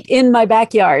that eat in my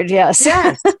backyard. Yes.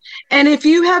 Yes. And if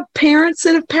you have parents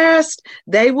that have passed,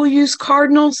 they will use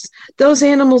cardinals. Those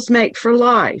animals mate for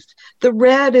life. The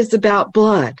red is about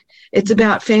blood. It's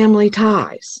about family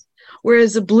ties.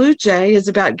 Whereas a blue jay is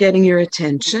about getting your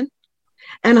attention.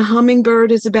 And a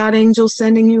hummingbird is about angels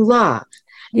sending you love.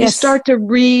 You start to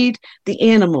read the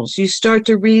animals. You start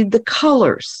to read the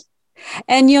colors.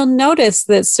 And you'll notice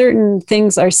that certain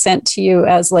things are sent to you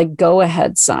as like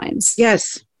go-ahead signs.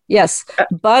 Yes. Yes.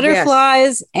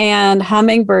 Butterflies and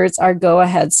hummingbirds are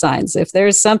go-ahead signs. If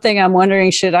there's something I'm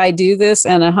wondering, should I do this?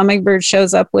 And a hummingbird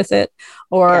shows up with it,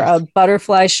 or a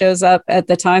butterfly shows up at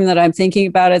the time that I'm thinking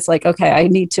about it, it's like, okay, I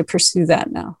need to pursue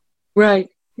that now. Right.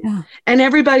 Yeah. And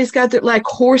everybody's got their, like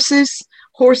horses.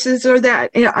 Horses are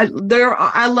that, I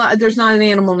love, there's not an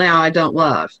animal now I don't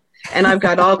love. And I've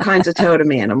got all kinds of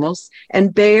totem animals.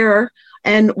 And bear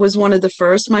was one of the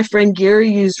first. My friend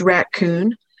Gary used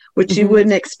raccoon, which you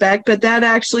wouldn't expect, but that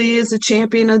actually is a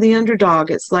champion of the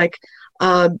underdog. It's like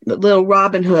little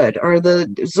Robin Hood or the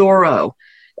Zorro.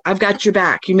 I've got your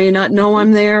back. You may not know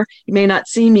I'm there. You may not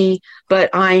see me, but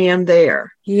I am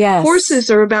there. Yes. Horses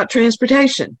are about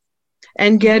transportation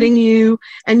and getting you,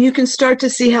 and you can start to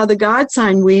see how the God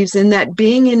sign weaves in that.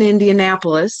 Being in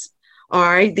Indianapolis, all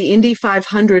right, the Indy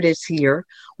 500 is here.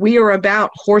 We are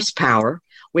about horsepower.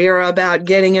 We are about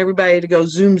getting everybody to go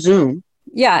zoom, zoom.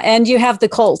 Yeah, and you have the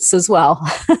Colts as well.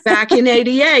 Back in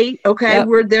 88, okay,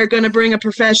 they're going to bring a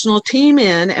professional team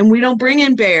in, and we don't bring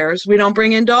in bears, we don't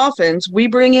bring in dolphins, we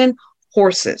bring in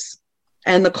horses.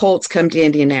 And the Colts come to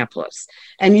Indianapolis.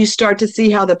 And you start to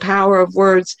see how the power of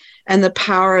words and the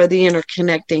power of the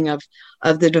interconnecting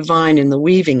of the divine and the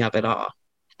weaving of it all.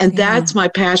 And that's my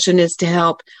passion, is to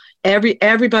help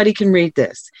everybody can read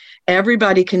this.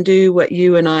 Everybody can do what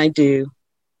you and I do.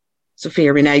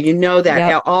 Zofia, Renee, you know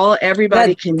that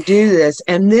everybody can do this,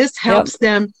 and this helps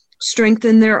them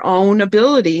strengthen their own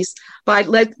abilities by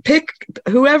pick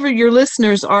whoever your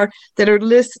listeners are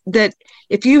that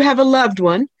if you have a loved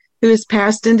one who has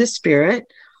passed into spirit,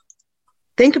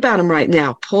 think about them right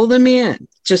now. Pull them in.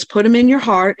 Just put them in your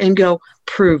heart and go,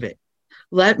 prove it.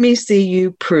 Let me see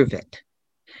you prove it.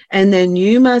 And then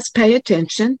you must pay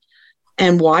attention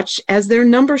and watch as their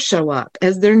numbers show up,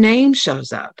 as their name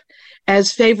shows up.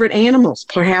 As favorite animals,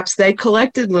 perhaps they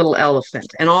collected little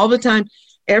elephant, and all the time,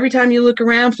 every time you look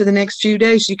around for the next few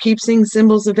days, you keep seeing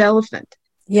symbols of elephant.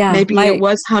 Yeah, maybe it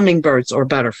was hummingbirds or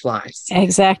butterflies.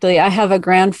 Exactly. I have a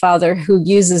grandfather who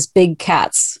uses big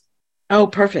cats. Oh,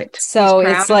 perfect. So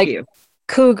it's like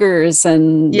cougars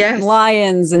and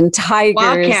lions and tigers,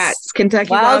 wildcats, Kentucky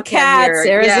wildcats,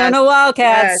 Arizona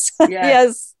Wildcats.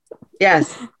 Yes.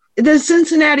 The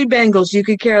Cincinnati Bengals you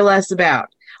could care less about.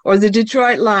 Or the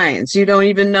Detroit Lions you don't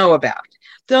even know about.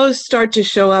 Those start to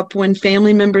show up when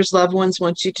family members, loved ones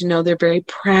want you to know they're very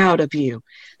proud of you.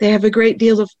 They have a great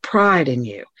deal of pride in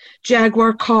you.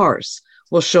 Jaguar cars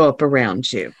will show up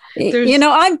around you.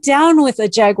 I'm down with a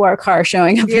Jaguar car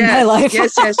showing up in my life.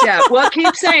 Yes. Well,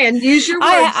 keep saying, use your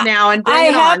words now and bring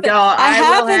it on. I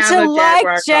happen to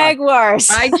like Jaguars.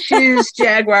 I choose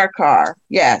Jaguar car.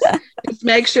 Yes. Just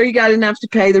make sure you got enough to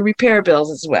pay the repair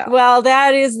bills as well. Well,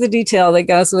 that is the detail that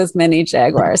goes with many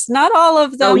Jaguars. Not all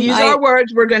of them. Use our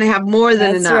words. We're going to have more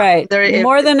than enough. That's right.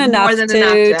 More than enough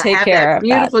to take care of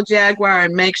beautiful Jaguar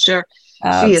and make sure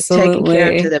she is taken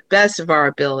care of to the best of our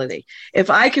ability.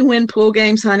 If I can win pool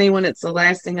games, honey, when it's the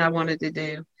last thing I wanted to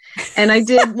do. And I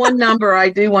did one number I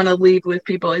do want to leave with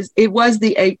people is it was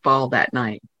the 8 ball that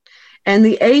night. And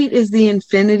the 8 is the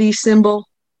infinity symbol.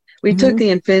 We took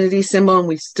the infinity symbol and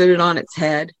we stood it on its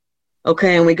head.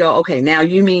 Okay. And we go, okay, now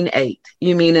you mean 8.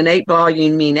 You mean an 8 ball.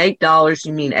 You mean $8.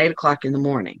 You mean 8 o'clock in the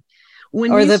morning.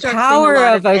 Or the power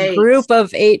of a group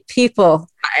of 8 people.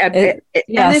 And it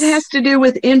has to do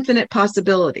with infinite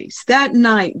possibilities. That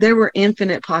night, there were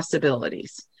infinite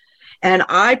possibilities. And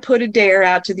I put a dare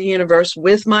out to the universe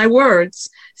with my words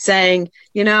saying,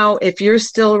 if you're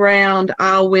still around,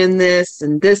 I'll win this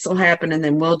and this will happen and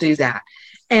then we'll do that.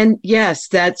 And yes,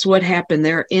 that's what happened.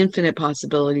 There are infinite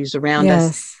possibilities around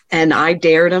us. And I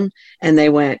dared them and they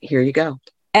went, here you go.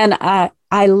 And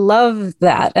I love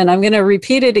that. And I'm going to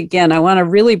repeat it again. I want to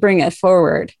really bring it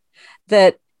forward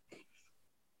that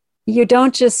you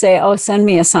don't just say, oh, send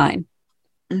me a sign.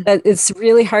 That it's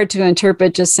really hard to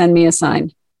interpret. Just send me a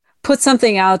sign. Put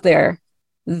something out there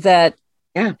that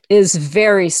is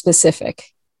very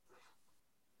specific.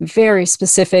 Very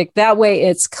specific. That way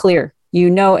it's clear. You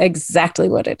know exactly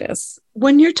what it is.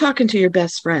 When you're talking to your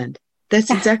best friend, that's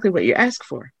exactly what you ask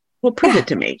for. Well, prove it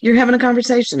to me. You're having a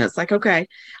conversation. It's like, okay,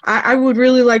 I would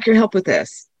really like your help with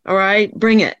this. All right,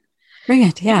 bring it. Bring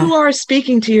it, yeah. You are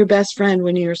speaking to your best friend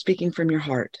when you are speaking from your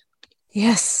heart.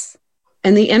 Yes.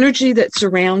 And the energy that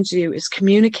surrounds you is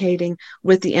communicating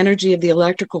with the energy of the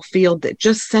electrical field that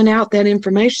just sent out that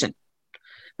information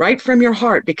right from your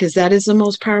heart, because that is the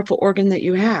most powerful organ that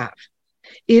you have.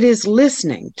 It is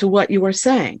listening to what you are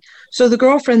saying. So the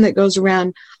girlfriend that goes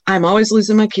around, I'm always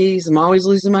losing my keys, I'm always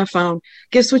losing my phone.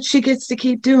 Guess what she gets to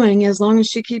keep doing as long as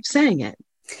she keeps saying it?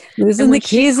 Losing the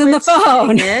keys in the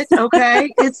phone. Okay.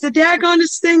 It's the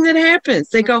daggonest thing that happens.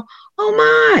 They go, oh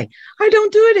my, I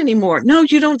don't do it anymore. No,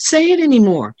 you don't say it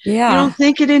anymore. Yeah. You don't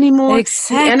think it anymore.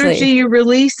 Exactly. The energy you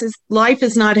release is life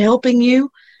is not helping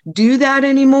you do that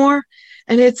anymore.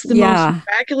 And it's the most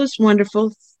miraculous,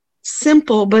 wonderful,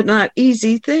 simple, but not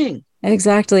easy thing.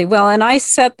 Exactly. Well, and I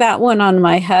set that one on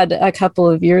my head a couple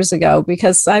of years ago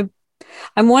because I'm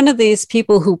one of these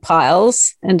people who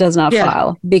piles and does not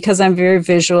file because I'm very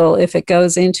visual. If it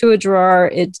goes into a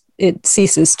drawer, it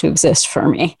ceases to exist for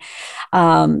me.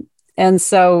 And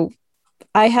so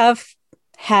I have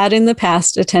had in the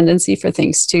past a tendency for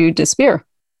things to disappear.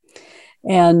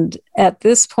 And at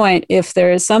this point, if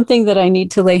there is something that I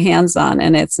need to lay hands on,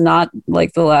 and it's not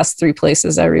like the last 3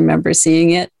 places I remember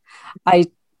seeing it, I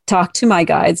talk to my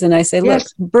guides and I say, look,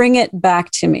 bring it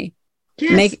back to me.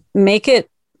 Yes. Make it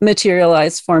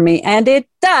materialize for me. And it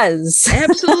does.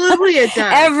 Absolutely it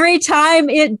does. Every time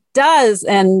it does.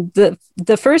 And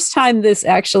the first time this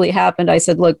actually happened, I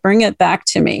said, look, bring it back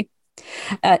to me.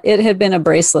 It had been a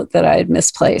bracelet that I had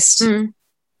misplaced. Mm.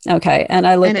 Okay. And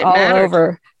I looked all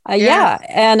over.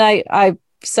 And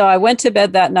so I went to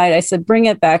bed that night. I said, bring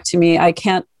it back to me. I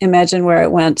can't imagine where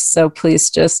it went. So please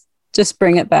just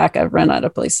bring it back. I've run out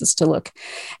of places to look.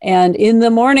 And in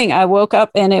the morning I woke up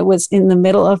and it was in the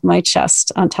middle of my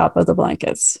chest on top of the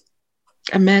blankets.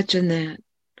 Imagine that.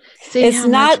 See, it's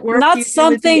not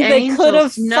something that could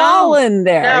have fallen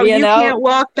there. No, you can't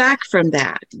walk back from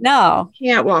that. No.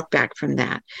 You can't walk back from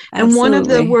that. Absolutely. And one of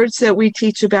the words that we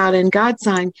teach about in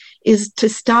Godsign is to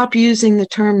stop using the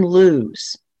term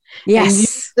lose. Yes. And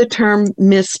use the term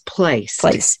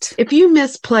misplaced. If you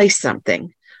misplace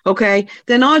something, okay,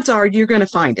 then odds are you're going to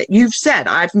find it. You've said,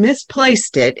 I've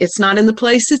misplaced it. It's not in the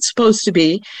place it's supposed to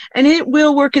be, and it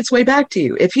will work its way back to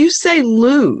you. If you say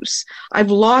lose, I've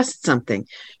lost something,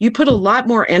 you put a lot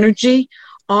more energy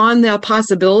on the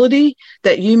possibility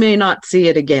that you may not see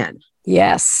it again.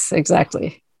 Yes,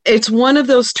 exactly. It's one of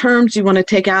those terms you want to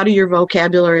take out of your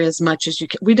vocabulary as much as you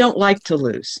can. We don't like to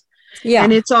lose. Yeah.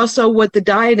 And it's also what the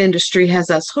diet industry has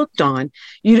us hooked on.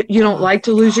 You don't like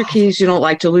to lose your keys. You don't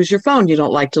like to lose your phone. You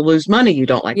don't like to lose money. You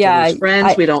don't like to lose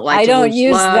friends. We don't like to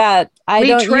lose love. I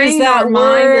don't use that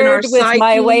word with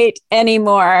my weight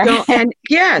anymore. And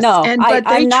yes, but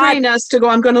they train us to go,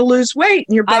 I'm going to lose weight.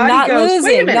 And your body goes,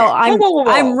 wait a minute. No,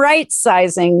 I'm right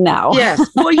sizing now. Yes.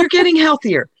 Well, you're getting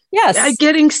healthier. Yes. I'm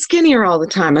getting skinnier all the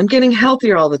time. I'm getting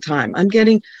healthier all the time. I'm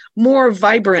getting more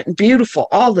vibrant and beautiful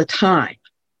all the time.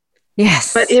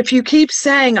 Yes. But if you keep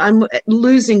saying I'm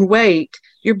losing weight,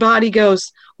 your body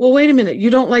goes, well, wait a minute. You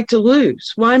don't like to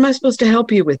lose. Why am I supposed to help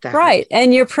you with that? Right.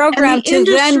 And you're programmed to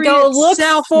then go look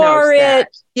for it.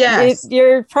 Yes.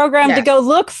 You're programmed to go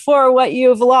look for what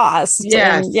you've lost.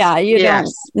 Yes. And you don't.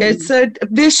 It's a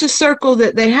vicious circle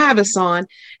that they have us on.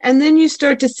 And then you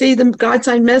start to see the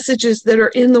Godsign messages that are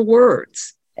in the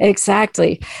words.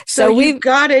 Exactly. So we've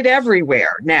got it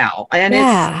everywhere now.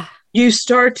 And you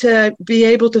start to be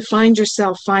able to find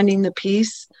yourself finding the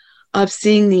peace of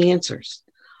seeing the answers,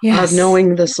 of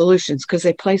knowing the solutions, because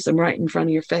they place them right in front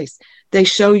of your face. They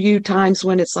show you times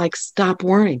when it's like, stop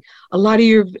worrying. A lot of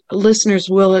your listeners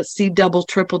will see double,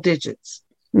 triple digits,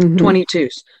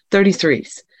 22s,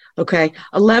 33s. Okay.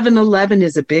 1111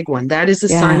 is a big one. That is a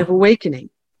sign of awakening.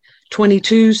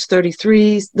 22s,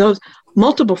 33s, those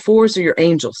multiple 4s are your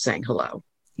angels saying hello.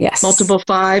 Yes. Multiple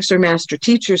 5s are master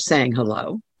teachers saying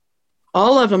hello.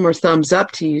 All of them are thumbs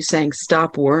up to you saying,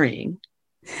 stop worrying.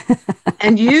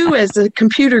 And you, as a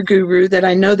computer guru that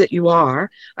I know that you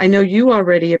are, I know you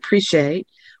already appreciate,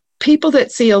 people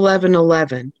that see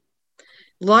 1111,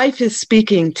 life is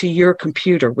speaking to your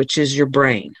computer, which is your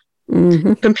brain.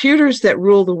 Mm-hmm. Computers that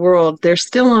rule the world, they're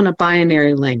still on a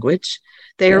binary language.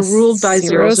 They are ruled by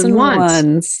zeros and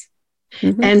ones.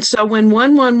 Mm-hmm. And so when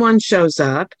 111 shows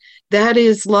up, that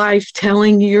is life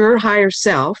telling your higher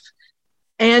self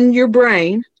and your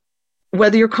brain,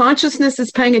 whether your consciousness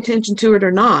is paying attention to it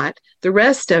or not, the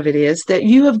rest of it is that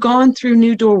you have gone through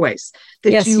new doorways.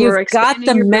 That you've got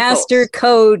the master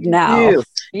code now.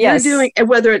 Yes. You're doing,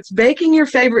 whether it's baking your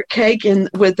favorite cake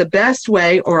with the best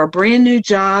way, or a brand new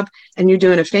job and you're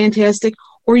doing a fantastic,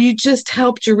 or you just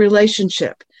helped your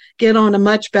relationship get on a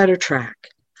much better track.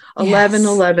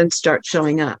 1111 starts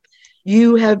showing up.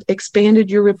 You have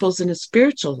expanded your ripples in a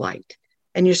spiritual light.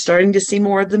 And you're starting to see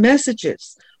more of the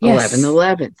messages.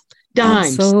 1111.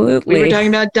 Dimes. Absolutely. We were talking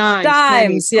about dimes,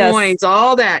 pennies, coins,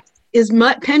 all that. Is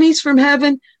pennies from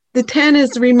heaven? The 10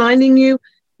 is reminding you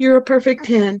you're a perfect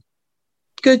 10.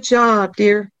 Good job,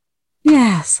 dear.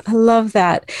 Yes, I love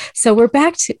that. So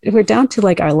we're down to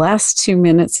like our last 2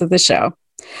 minutes of the show.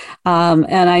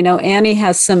 And I know Annie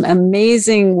has some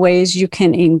amazing ways you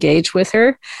can engage with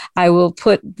her. I will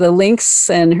put the links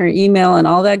and her email and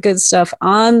all that good stuff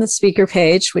on the speaker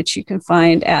page, which you can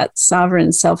find at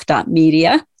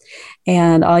sovereignself.media.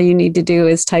 And all you need to do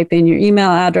is type in your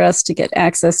email address to get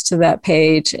access to that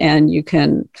page. And you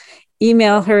can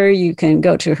email her. You can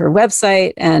go to her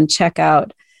website and check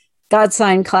out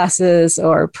Godsign classes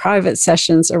or private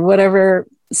sessions or whatever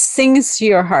sings to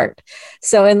your heart.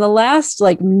 So in the last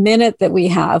minute that we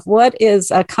have, what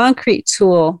is a concrete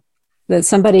tool that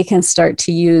somebody can start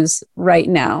to use right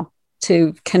now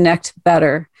to connect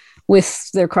better with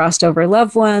their crossed over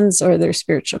loved ones or their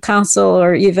spiritual counsel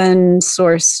or even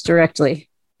source directly,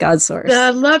 God's source?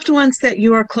 The loved ones that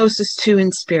you are closest to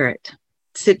in spirit.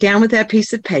 Sit down with that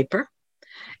piece of paper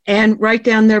and write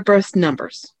down their birth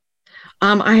numbers.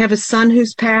 I have a son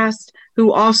who's passed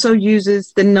who also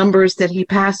uses the numbers that he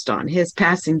passed on, his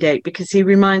passing date, because he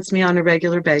reminds me on a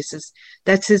regular basis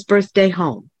that's his birthday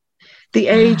home, the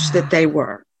age that they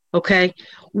were, okay?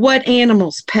 What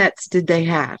animals, pets did they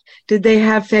have? Did they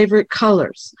have favorite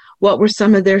colors? What were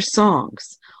some of their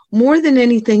songs? More than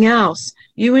anything else,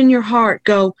 you in your heart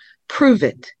go, prove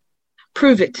it.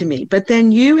 Prove it to me. But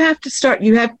then you have to start,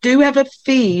 do have a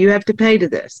fee you have to pay to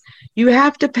this. You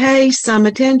have to pay some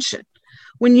attention.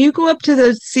 When you go up to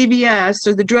the CVS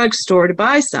or the drugstore to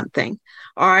buy something,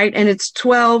 all right, and it's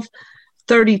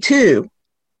 $12.32,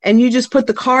 and you just put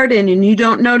the card in and you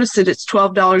don't notice that it's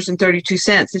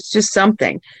 $12.32. It's just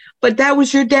something. But that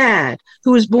was your dad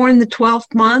who was born the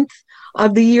 12th month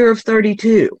of the year of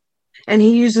 32. And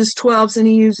he uses 12s and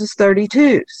he uses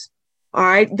 32s. All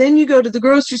right. Then you go to the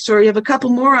grocery store, you have a couple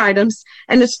more items,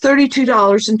 and it's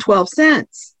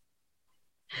 $32.12.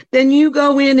 Then you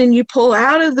go in and you pull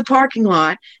out of the parking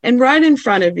lot, and right in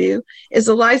front of you is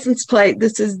a license plate.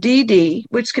 This is DD,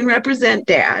 which can represent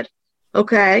dad.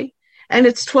 Okay. And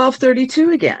it's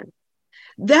 $12.32 again.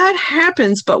 That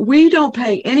happens, but we don't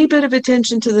pay any bit of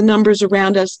attention to the numbers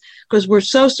around us because we're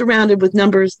so surrounded with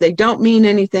numbers. They don't mean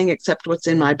anything except what's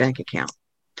in my bank account.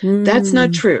 That's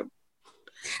not true.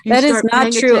 That is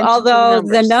not true, although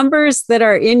the numbers that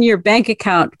are in your bank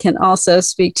account can also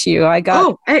speak to you.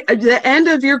 The end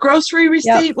of your grocery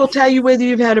receipt will tell you whether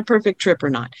you've had a perfect trip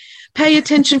or not. Pay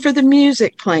attention for the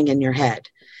music playing in your head.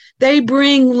 They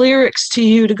bring lyrics to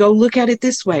you to go look at it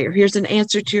this way, or here's an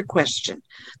answer to your question.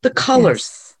 The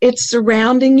colors, it's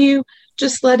surrounding you.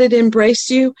 Just let it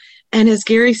embrace you. And as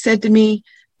Gary said to me,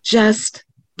 just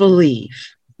believe.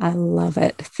 I love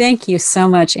it. Thank you so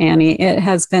much, Annie. It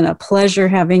has been a pleasure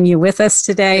having you with us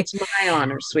today. It's my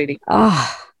honor, sweetie.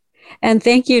 And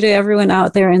thank you to everyone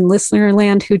out there in listener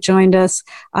land who joined us.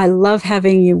 I love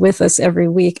having you with us every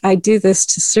week. I do this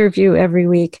to serve you every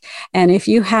week. And if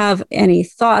you have any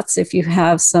thoughts, if you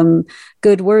have some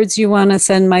good words you want to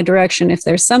send my direction, if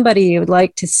there's somebody you would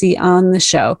like to see on the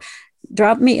show,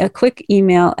 drop me a quick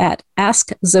email at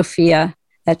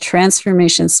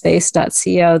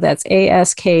askzofia@transformationspace.co. That's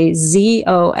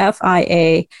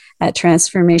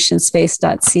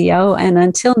ASKZOFIA@transformationspace.co. And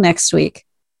until next week,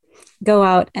 go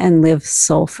out and live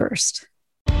soul first.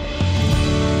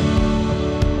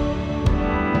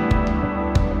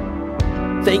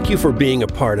 Thank you for being a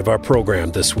part of our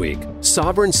program this week.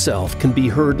 Sovereign Self can be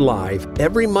heard live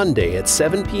every Monday at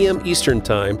 7 p.m. Eastern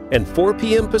Time and 4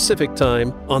 p.m. Pacific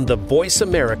Time on the Voice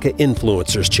America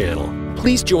Influencers channel.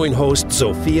 Please join host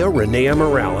Zofia Renea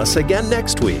Morales again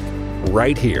next week,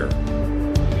 right here